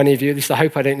don't know any of you, at least I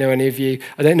hope I don't know any of you.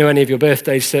 I don't know any of your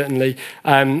birthdays, certainly.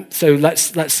 So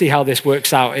let's see how this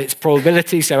works out. It's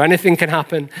probability, so anything can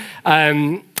happen.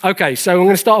 Okay, so I'm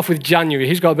going to start off with January.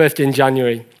 Who's got a birthday in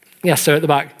January? Yes, sir, at the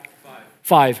back.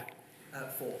 5.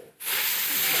 4.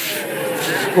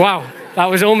 Wow, that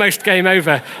was almost game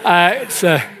over. It's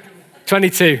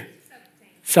 22.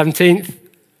 17th.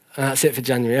 That's it for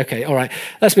January. Okay, all right.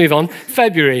 Let's move on.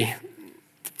 February.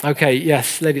 Okay,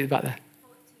 yes, lady at the back there.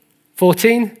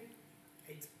 14?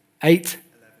 8?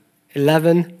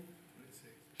 11?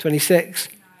 26?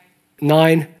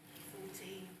 9?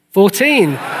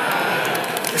 14.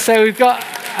 So we've got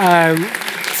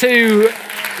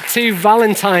two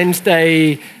Valentine's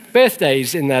Day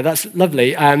birthdays in there. That's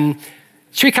lovely.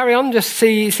 Should we carry on? Just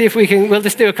see if we can. We'll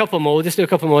just do a couple more.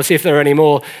 See if there are any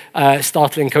more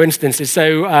startling coincidences.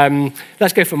 So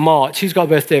let's go for March. Who's got a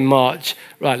birthday in March?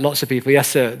 Right, lots of people. Yes,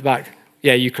 sir, at the back.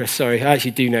 Yeah, you, Chris. Sorry, I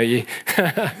actually do know you.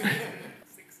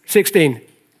 16.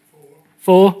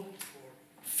 4.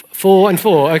 4 and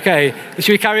 4. Okay.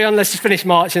 Should we carry on? Let's just finish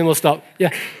March and then we'll stop.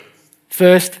 Yeah.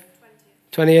 1st,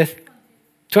 20th.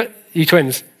 You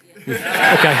twins? Okay.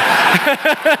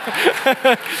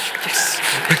 Yes.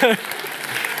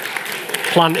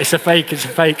 Plant, it's a fake.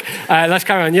 Let's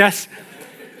carry on, yes?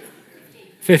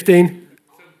 15?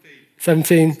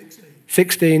 17?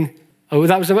 16. Oh,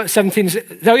 that was about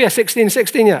 17. Oh, yeah, 16,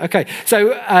 yeah. Okay.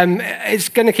 So it's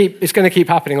going to keep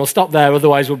happening. I'll stop there,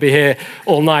 otherwise we'll be here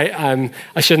all night.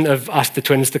 I shouldn't have asked the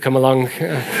twins to come along.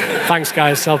 Thanks,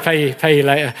 guys. I'll pay you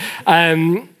later.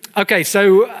 Okay,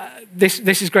 so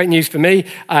this is great news for me.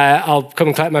 I'll come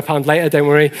and collect my pound later. Don't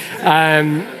worry.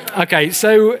 Okay,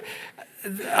 so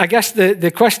I guess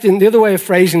the question, the other way of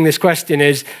phrasing this question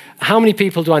is, how many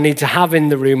people do I need to have in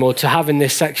the room or to have in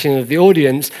this section of the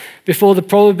audience before the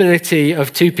probability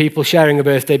of two people sharing a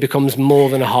birthday becomes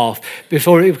more than a half,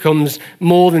 before it becomes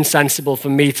more than sensible for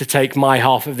me to take my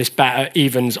half of this better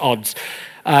evens odds?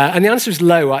 And the answer is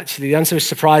low, actually. The answer is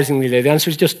surprisingly low. The answer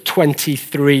is just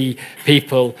 23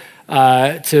 people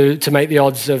to make the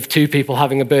odds of two people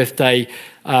having a birthday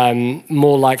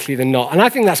more likely than not. And I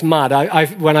think that's mad.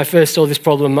 When I first saw this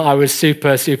problem, I was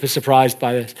super, super surprised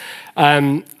by this.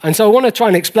 And so I want to try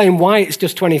and explain why it's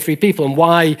just 23 people and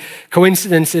why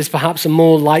coincidences perhaps are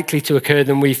more likely to occur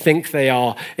than we think they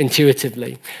are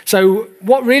intuitively. So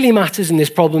what really matters in this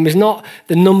problem is not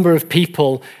the number of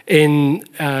people in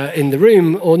the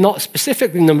room, or not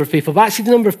specifically the number of people, but actually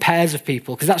the number of pairs of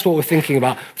people, because that's what we're thinking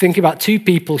about. We're thinking about two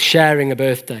people sharing a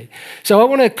birthday. So I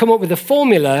want to come up with a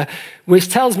formula which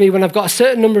tells me when I've got a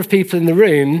certain number of people in the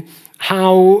room,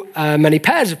 how many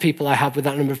pairs of people I have with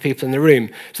that number of people in the room.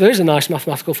 So there's a nice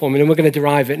mathematical formula, and we're going to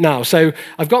derive it now. So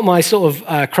I've got my sort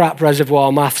of crap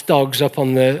reservoir maths dogs up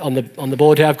on the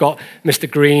board here. I've got Mr.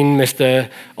 Green,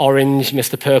 Mr. Orange,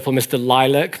 Mr. Purple, Mr.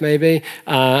 Lilac, maybe,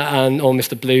 or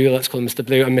Mr. Blue. Let's call him Mr.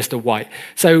 Blue, and Mr. White.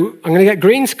 So I'm going to get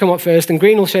Green to come up first, and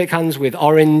Green will shake hands with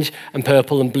Orange and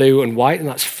Purple and Blue and White, and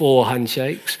that's 4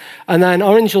 handshakes. And then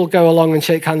Orange will go along and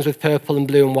shake hands with Purple and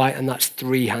Blue and White, and that's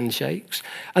 3 handshakes.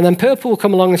 And then Purple will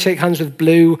come along and shake hands with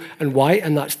Blue and White,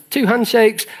 and that's 2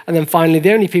 handshakes. And then finally,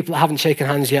 the only people that haven't shaken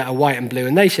hands yet are White and Blue,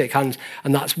 and they shake hands,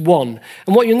 and that's 1.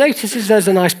 And what you'll notice is there's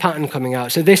a nice pattern coming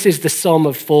out. So this is the sum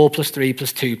of 4 plus 3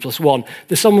 plus 2 plus 1,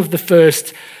 the sum of the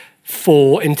first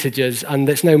 4 integers, and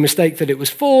there's no mistake that it was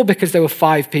 4 because there were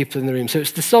 5 people in the room. So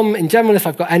it's the sum, in general, if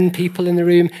I've got n people in the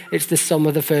room, it's the sum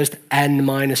of the first n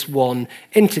minus 1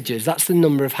 integers. That's the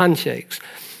number of handshakes.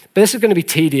 But this is going to be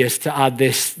tedious to add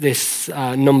this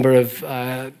number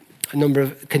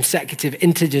of consecutive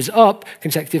integers up,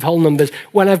 consecutive whole numbers,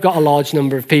 when I've got a large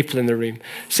number of people in the room.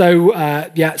 So,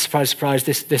 yeah, surprise, surprise,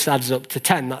 this adds up to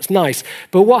 10. That's nice.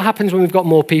 But what happens when we've got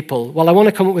more people? Well, I want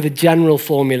to come up with a general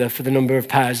formula for the number of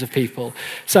pairs of people.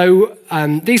 So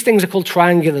these things are called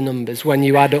triangular numbers when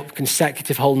you add up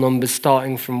consecutive whole numbers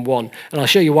starting from 1. And I'll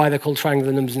show you why they're called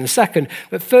triangular numbers in a second.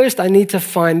 But first, I need to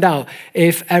find out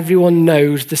if everyone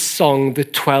knows the song, The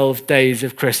 12 Days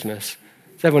of Christmas.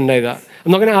 Does everyone know that?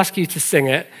 I'm not going to ask you to sing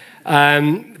it,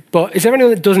 but is there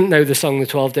anyone that doesn't know the song, The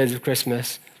 12 Days of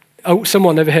Christmas? Oh,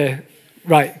 someone over here.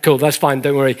 Right, cool, that's fine,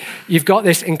 don't worry. You've got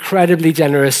this incredibly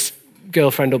generous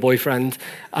girlfriend or boyfriend,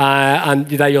 and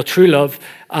they're your true love,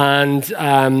 and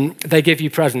they give you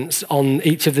presents on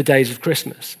each of the days of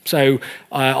Christmas. So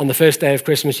on the first day of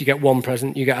Christmas, you get 1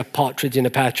 present. You get a partridge in a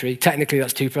pear tree. Technically,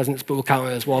 that's 2 presents, but we'll count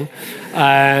it as 1.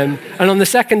 And on the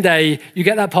second day, you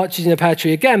get that partridge in a pear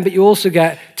tree again, but you also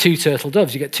get 2 turtle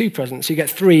doves. You get 2 presents. You get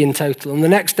 3 in total. And the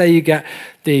next day, you get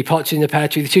the partridge in the pear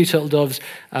tree, the 2 turtle doves,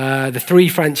 the 3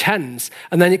 French hens.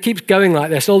 And then it keeps going like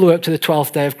this all the way up to the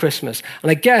 12th day of Christmas. And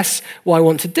I guess what I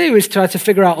want to do is try to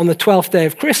figure out on the 12th day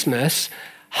of Christmas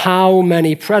how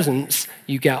many presents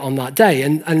you get on that day.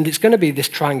 And it's going to be this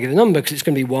triangular number because it's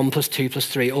going to be 1 plus 2 plus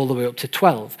 3 all the way up to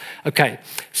 12. Okay,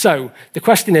 so the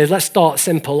question is, let's start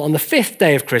simple. On the 5th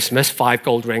day of Christmas, 5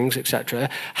 gold rings, etc.,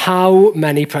 how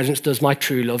many presents does my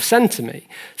true love send to me?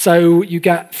 So you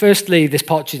get, firstly, this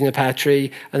partridge in a pear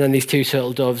tree, and then these 2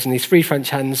 turtle doves, and these 3 French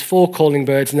hens, 4 calling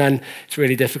birds, and then it's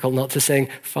really difficult not to sing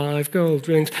 5 gold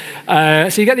rings.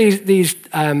 So you get these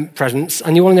presents,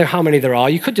 and you want to know how many there are.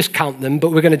 You could just count them,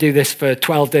 but we're going to do this for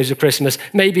 12 days of Christmas.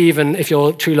 Maybe even if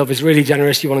your true love is really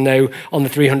generous, you want to know on the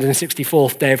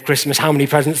 364th day of Christmas how many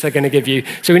presents they're going to give you.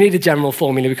 So we need a general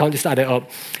formula. We can't just add it up.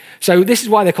 So this is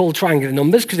why they're called triangular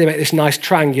numbers, because they make this nice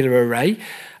triangular array.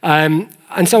 And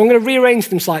so I'm going to rearrange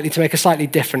them slightly to make a slightly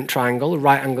different triangle, a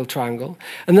right-angled triangle.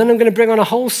 And then I'm going to bring on a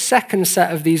whole second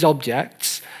set of these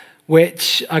objects,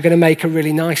 which are going to make a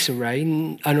really nice array,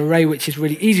 an array which is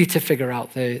really easy to figure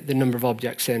out the number of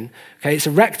objects in. Okay, it's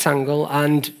a rectangle,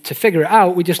 and to figure it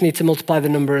out, we just need to multiply the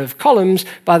number of columns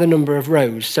by the number of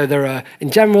rows. So there are,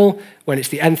 in general, when it's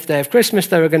the nth day of Christmas,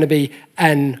 there are going to be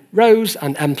n rows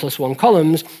and n plus 1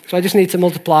 columns. So I just need to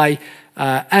multiply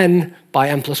n by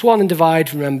n plus 1 and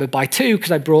divide, remember, by 2,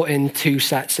 because I brought in 2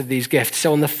 sets of these gifts.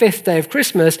 So on the 5th day of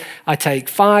Christmas, I take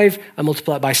 5 and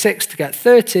multiply it by 6 to get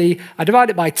 30. I divide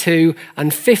it by 2,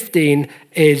 and 15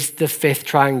 is the fifth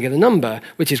triangular number,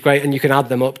 which is great, and you can add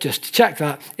them up just to check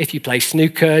that. If you play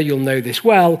snooker, you'll know this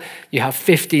well. You have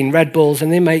 15 red balls,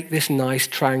 and they make this nice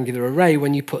triangular array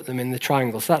when you put them in the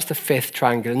triangle. So that's the fifth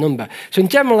triangular number. So in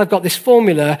general, I've got this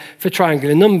formula for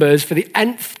triangular numbers. For the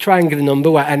nth triangular number,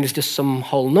 where n is just some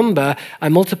whole number, I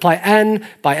multiply n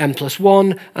by n plus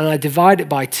 1, and I divide it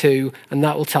by 2, and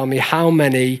that will tell me how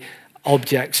many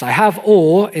objects I have,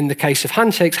 or in the case of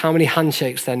handshakes, how many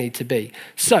handshakes there need to be.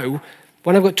 So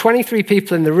when I've got 23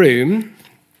 people in the room,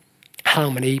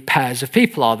 how many pairs of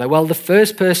people are there? Well, the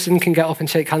first person can get up and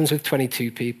shake hands with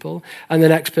 22 people, and the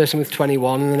next person with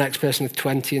 21, and the next person with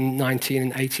 20 and 19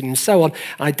 and 18 and so on.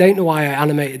 And I don't know why I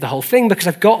animated the whole thing, because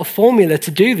I've got a formula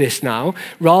to do this now,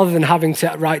 rather than having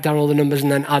to write down all the numbers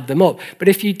and then add them up. But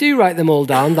if you do write them all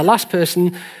down, the last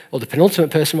person, or the penultimate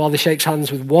person rather, shakes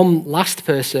hands with one last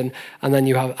person, and then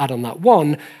you add on that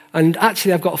one. And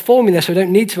actually, I've got a formula, so I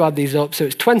don't need to add these up. So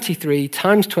it's 23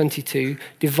 times 22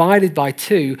 divided by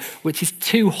 2, which is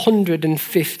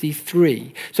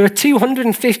 253. So there are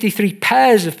 253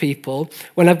 pairs of people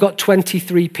when I've got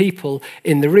 23 people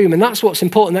in the room. And that's what's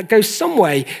important. That goes some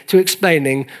way to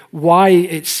explaining why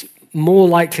it's more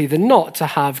likely than not to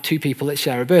have two people that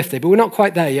share a birthday. But we're not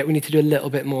quite there yet. We need to do a little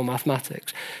bit more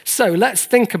mathematics. So let's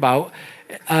think about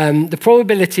the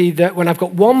probability that when I've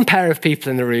got one pair of people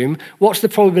in the room, what's the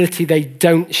probability they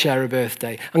don't share a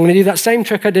birthday? I'm going to do that same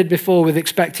trick I did before with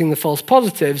expecting the false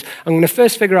positives. I'm going to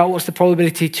first figure out what's the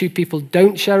probability two people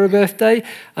don't share a birthday,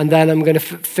 and then I'm going to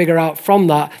figure out from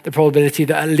that the probability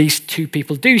that at least two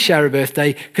people do share a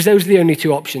birthday, because those are the only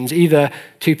two options. Either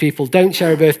two people don't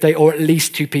share a birthday, or at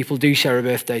least two people do share a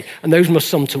birthday. And those must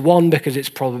sum to 1 because it's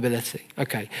probability.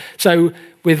 Okay, so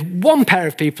with one pair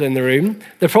of people in the room,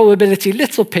 the probability,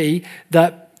 little p,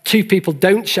 that two people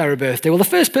don't share a birthday. Well, the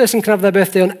first person can have their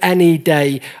birthday on any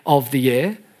day of the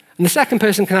year. And the second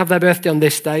person can have their birthday on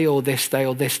this day, or this day,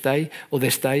 or this day, or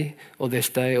this day, or this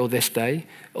day, or this day,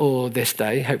 or this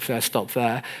day. Hopefully I stop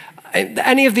there.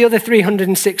 Any of the other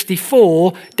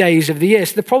 364 days of the year.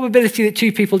 So the probability that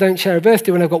two people don't share a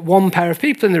birthday when I've got one pair of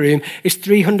people in the room is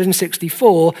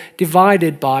 364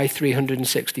 divided by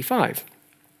 365.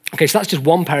 Okay, so that's just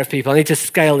one pair of people. I need to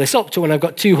scale this up to when I've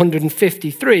got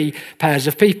 253 pairs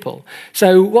of people.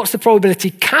 So what's the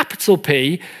probability, capital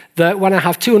P, that when I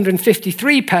have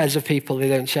 253 pairs of people, they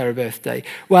don't share a birthday?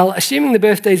 Well, assuming the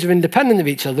birthdays are independent of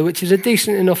each other, which is a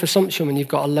decent enough assumption when you've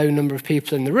got a low number of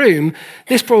people in the room,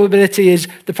 this probability is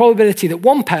the probability that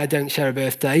one pair don't share a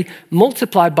birthday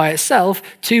multiplied by itself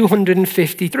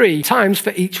 253 times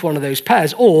for each one of those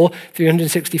pairs, or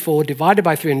 364 divided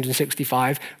by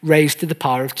 365 raised to the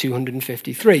power of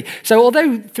 253. So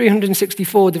although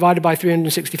 364 divided by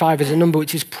 365 is a number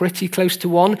which is pretty close to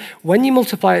 1, when you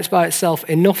multiply it by itself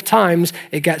enough times,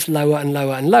 it gets lower and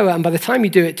lower and lower. And by the time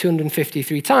you do it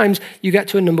 253 times, you get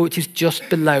to a number which is just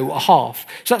below a half.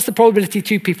 So that's the probability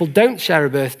two people don't share a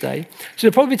birthday. So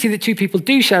the probability that two people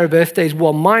do share a birthday is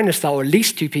 1 minus that, or at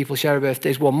least two people share a birthday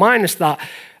is 1 minus that,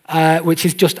 which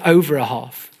is just over a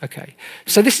half. Okay,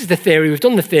 so this is the theory. We've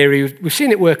done the theory. We've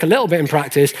seen it work a little bit in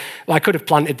practice. Well, I could have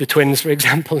planted the twins, for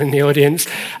example, in the audience.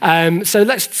 So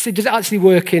let's see, does it actually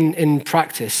work in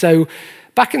practice? So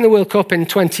back in the World Cup in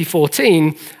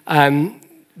 2014,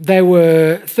 there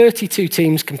were 32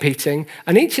 teams competing,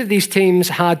 and each of these teams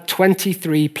had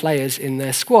 23 players in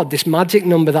their squad. This magic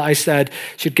number that I said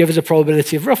should give us a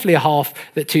probability of roughly a half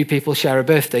that two people share a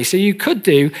birthday. So you could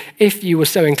do, if you were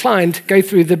so inclined, go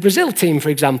through the Brazil team, for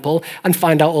example, and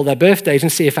find out all their birthdays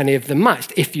and see if any of them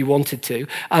matched, if you wanted to.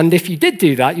 And if you did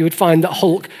do that, you would find that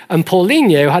Hulk and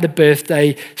Paulinho had a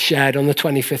birthday shared on the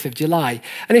 25th of July.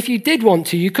 And if you did want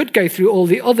to, you could go through all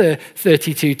the other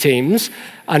 32 teams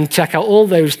and check out all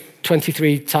those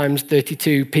 23 times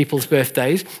 32 people's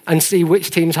birthdays and see which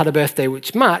teams had a birthday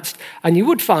which matched. And you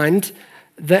would find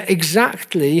that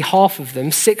exactly half of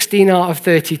them, 16 out of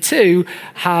 32,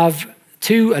 have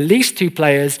at least two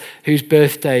players whose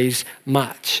birthdays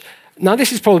match. Now,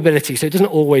 this is probability, so it doesn't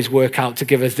always work out to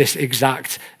give us this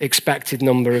exact expected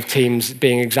number of teams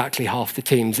being exactly half the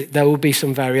teams. There will be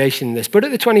some variation in this. But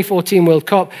at the 2014 World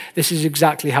Cup, this is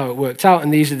exactly how it worked out,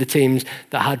 and these are the teams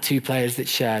that had two players that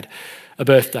shared a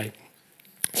birthday.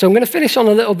 So I'm going to finish on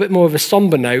a little bit more of a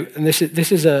somber note, and this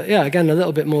is again, a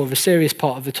little bit more of a serious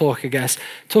part of the talk, I guess,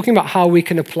 talking about how we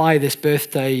can apply this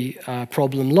birthday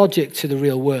problem logic to the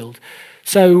real world.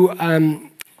 So,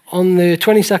 on the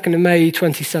 22nd of May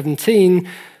 2017,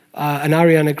 an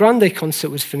Ariana Grande concert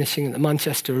was finishing at the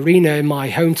Manchester Arena in my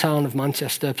hometown of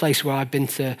Manchester, a place where I'd been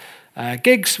to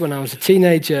gigs when I was a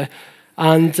teenager.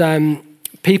 And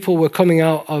people were coming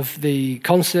out of the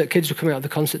concert, kids were coming out of the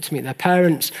concert to meet their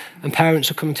parents, and parents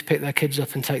were coming to pick their kids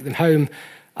up and take them home.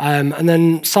 And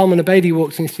then Salman Abedi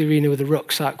walked into the arena with a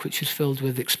rucksack which was filled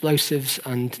with explosives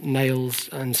and nails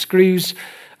and screws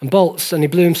and bolts, and he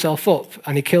blew himself up,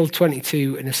 and he killed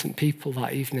 22 innocent people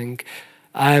that evening.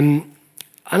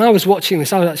 And I was watching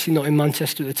this. I was actually not in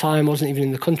Manchester at the time. I wasn't even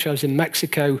in the country. I was in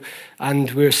Mexico,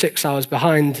 and we were 6 hours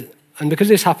behind. And because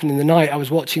this happened in the night, I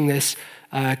was watching this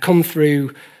come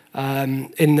through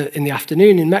in the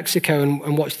afternoon in Mexico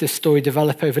and watch this story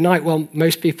develop overnight. Well,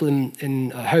 most people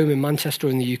in home in Manchester or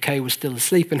in the UK were still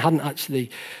asleep and hadn't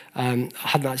actually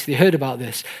heard about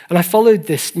this. And I followed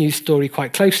this news story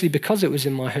quite closely because it was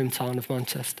in my hometown of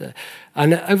Manchester.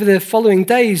 And over the following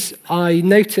days, I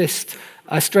noticed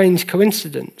a strange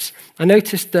coincidence. I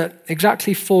noticed that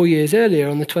exactly 4 years earlier,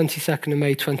 on the 22nd of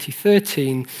May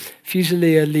 2013,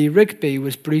 Fusilier Lee Rigby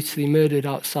was brutally murdered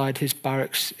outside his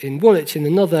barracks in Woolwich in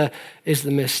another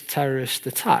Islamist terrorist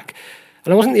attack.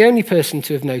 And I wasn't the only person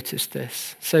to have noticed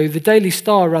this. So the Daily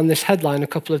Star ran this headline a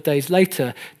couple of days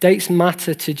later: "Dates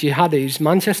matter to jihadis,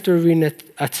 Manchester Arena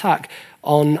attack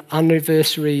on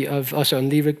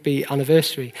Lee Rigby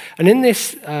anniversary." And in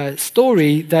this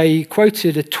story, they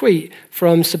quoted a tweet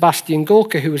from Sebastian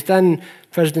Gorka, who was then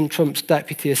President Trump's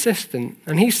deputy assistant.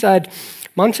 And he said,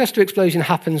 "Manchester explosion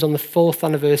happens on the 4th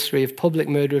anniversary of public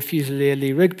murder of Fusilier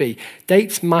Lee Rigby.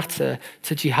 Dates matter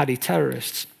to jihadi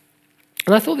terrorists."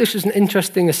 And I thought this was an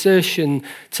interesting assertion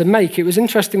to make. It was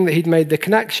interesting that he'd made the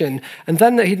connection, and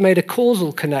then that he'd made a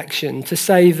causal connection to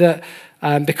say that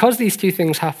because these two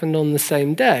things happened on the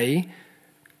same day,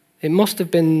 it must have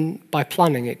been by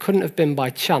planning. It couldn't have been by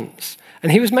chance.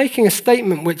 And he was making a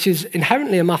statement which is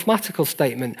inherently a mathematical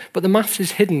statement, but the maths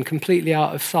is hidden completely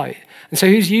out of sight. And so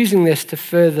he's using this to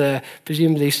further,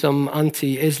 presumably, some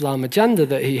anti-Islam agenda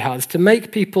that he has, to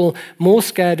make people more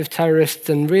scared of terrorists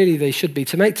than really they should be,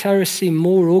 to make terrorists seem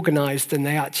more organized than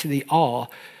they actually are.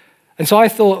 And so I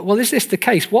thought, well, is this the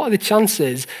case? What are the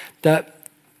chances that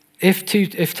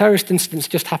if terrorist incidents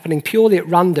just happening purely at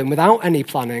random, without any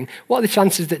planning, what are the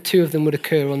chances that two of them would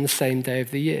occur on the same day of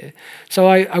the year? So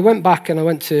I went back and I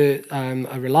went to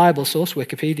a reliable source,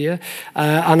 Wikipedia,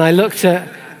 and I looked at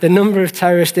the number of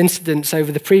terrorist incidents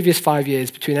over the previous 5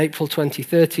 years, between April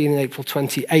 2013 and April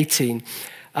 2018.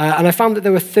 And I found that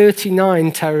there were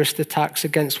 39 terrorist attacks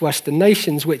against Western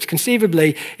nations, which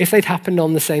conceivably, if they'd happened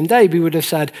on the same day, we would have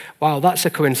said, wow, that's a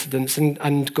coincidence,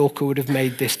 and Gorka would have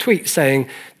made this tweet saying,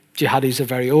 jihadis are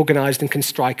very organized and can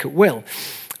strike at will.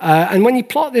 And when you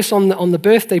plot this on the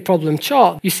birthday problem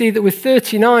chart, you see that with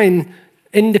 39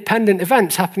 independent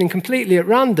events happening completely at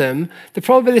random, the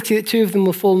probability that two of them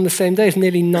will fall on the same day is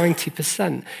nearly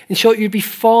 90%. In short, you'd be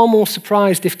far more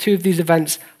surprised if two of these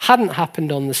events hadn't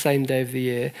happened on the same day of the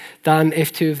year than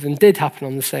if two of them did happen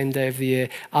on the same day of the year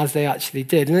as they actually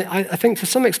did. And I think to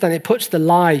some extent it puts the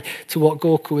lie to what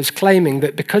Gorka was claiming,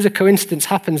 that because a coincidence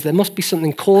happens, there must be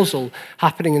something causal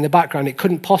happening in the background. It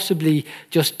couldn't possibly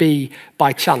just be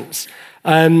by chance.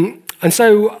 And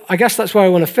so I guess that's where I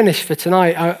want to finish for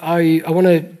tonight. I want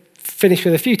to finish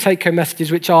with a few take-home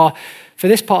messages, which are, for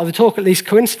this part of the talk at least,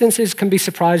 coincidences can be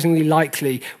surprisingly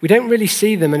likely. We don't really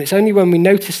see them, and it's only when we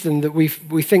notice them that we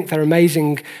think they're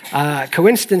amazing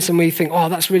coincidence, and we think, oh,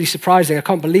 that's really surprising. I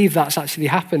can't believe that's actually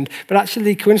happened. But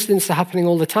actually, coincidences are happening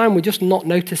all the time. We're just not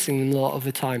noticing them a lot of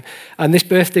the time. And this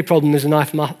birthday problem is a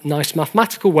nice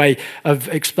mathematical way of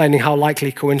explaining how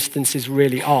likely coincidences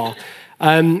really are.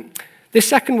 This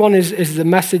second one is the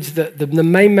message that the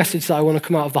main message that I want to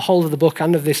come out of the whole of the book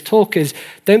and of this talk is: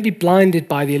 don't be blinded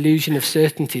by the illusion of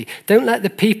certainty. Don't let the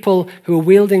people who are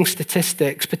wielding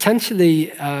statistics,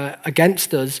 potentially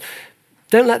against us,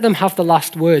 don't let them have the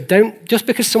last word. Just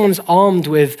because someone's armed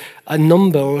with a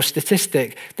number or a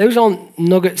statistic, those aren't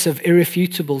nuggets of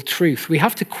irrefutable truth. We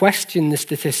have to question the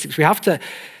statistics. We have to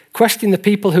question the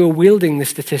people who are wielding the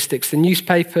statistics, the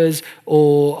newspapers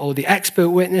or the expert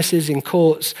witnesses in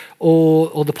courts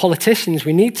or the politicians.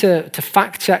 We need to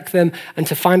fact check them and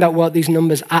to find out what these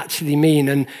numbers actually mean.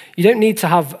 And you don't need to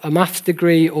have a maths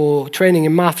degree or training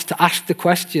in maths to ask the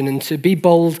question and to be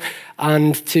bold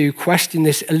and to question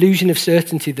this illusion of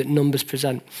certainty that numbers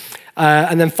present.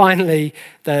 And then finally,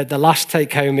 the last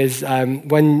take home is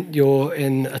when you're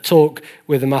in a talk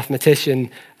with a mathematician,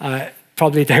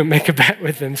 probably don't make a bet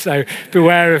with them. So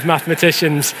beware of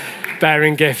mathematicians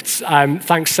bearing gifts.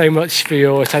 Thanks so much for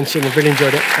your attention. I've really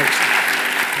enjoyed it. Thanks.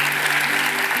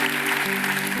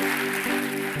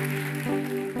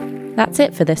 That's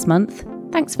it for this month.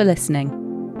 Thanks for listening.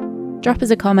 Drop us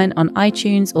a comment on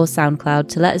iTunes or SoundCloud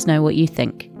to let us know what you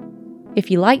think. If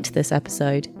you liked this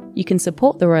episode, you can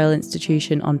support the Royal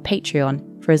Institution on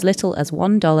Patreon for as little as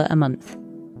 $1 a month.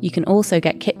 You can also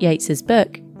get Kit Yates's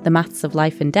book, The Maths of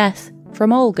Life and Death,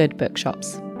 from all good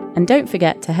bookshops. And don't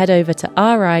forget to head over to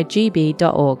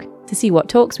rigb.org to see what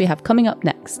talks we have coming up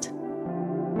next.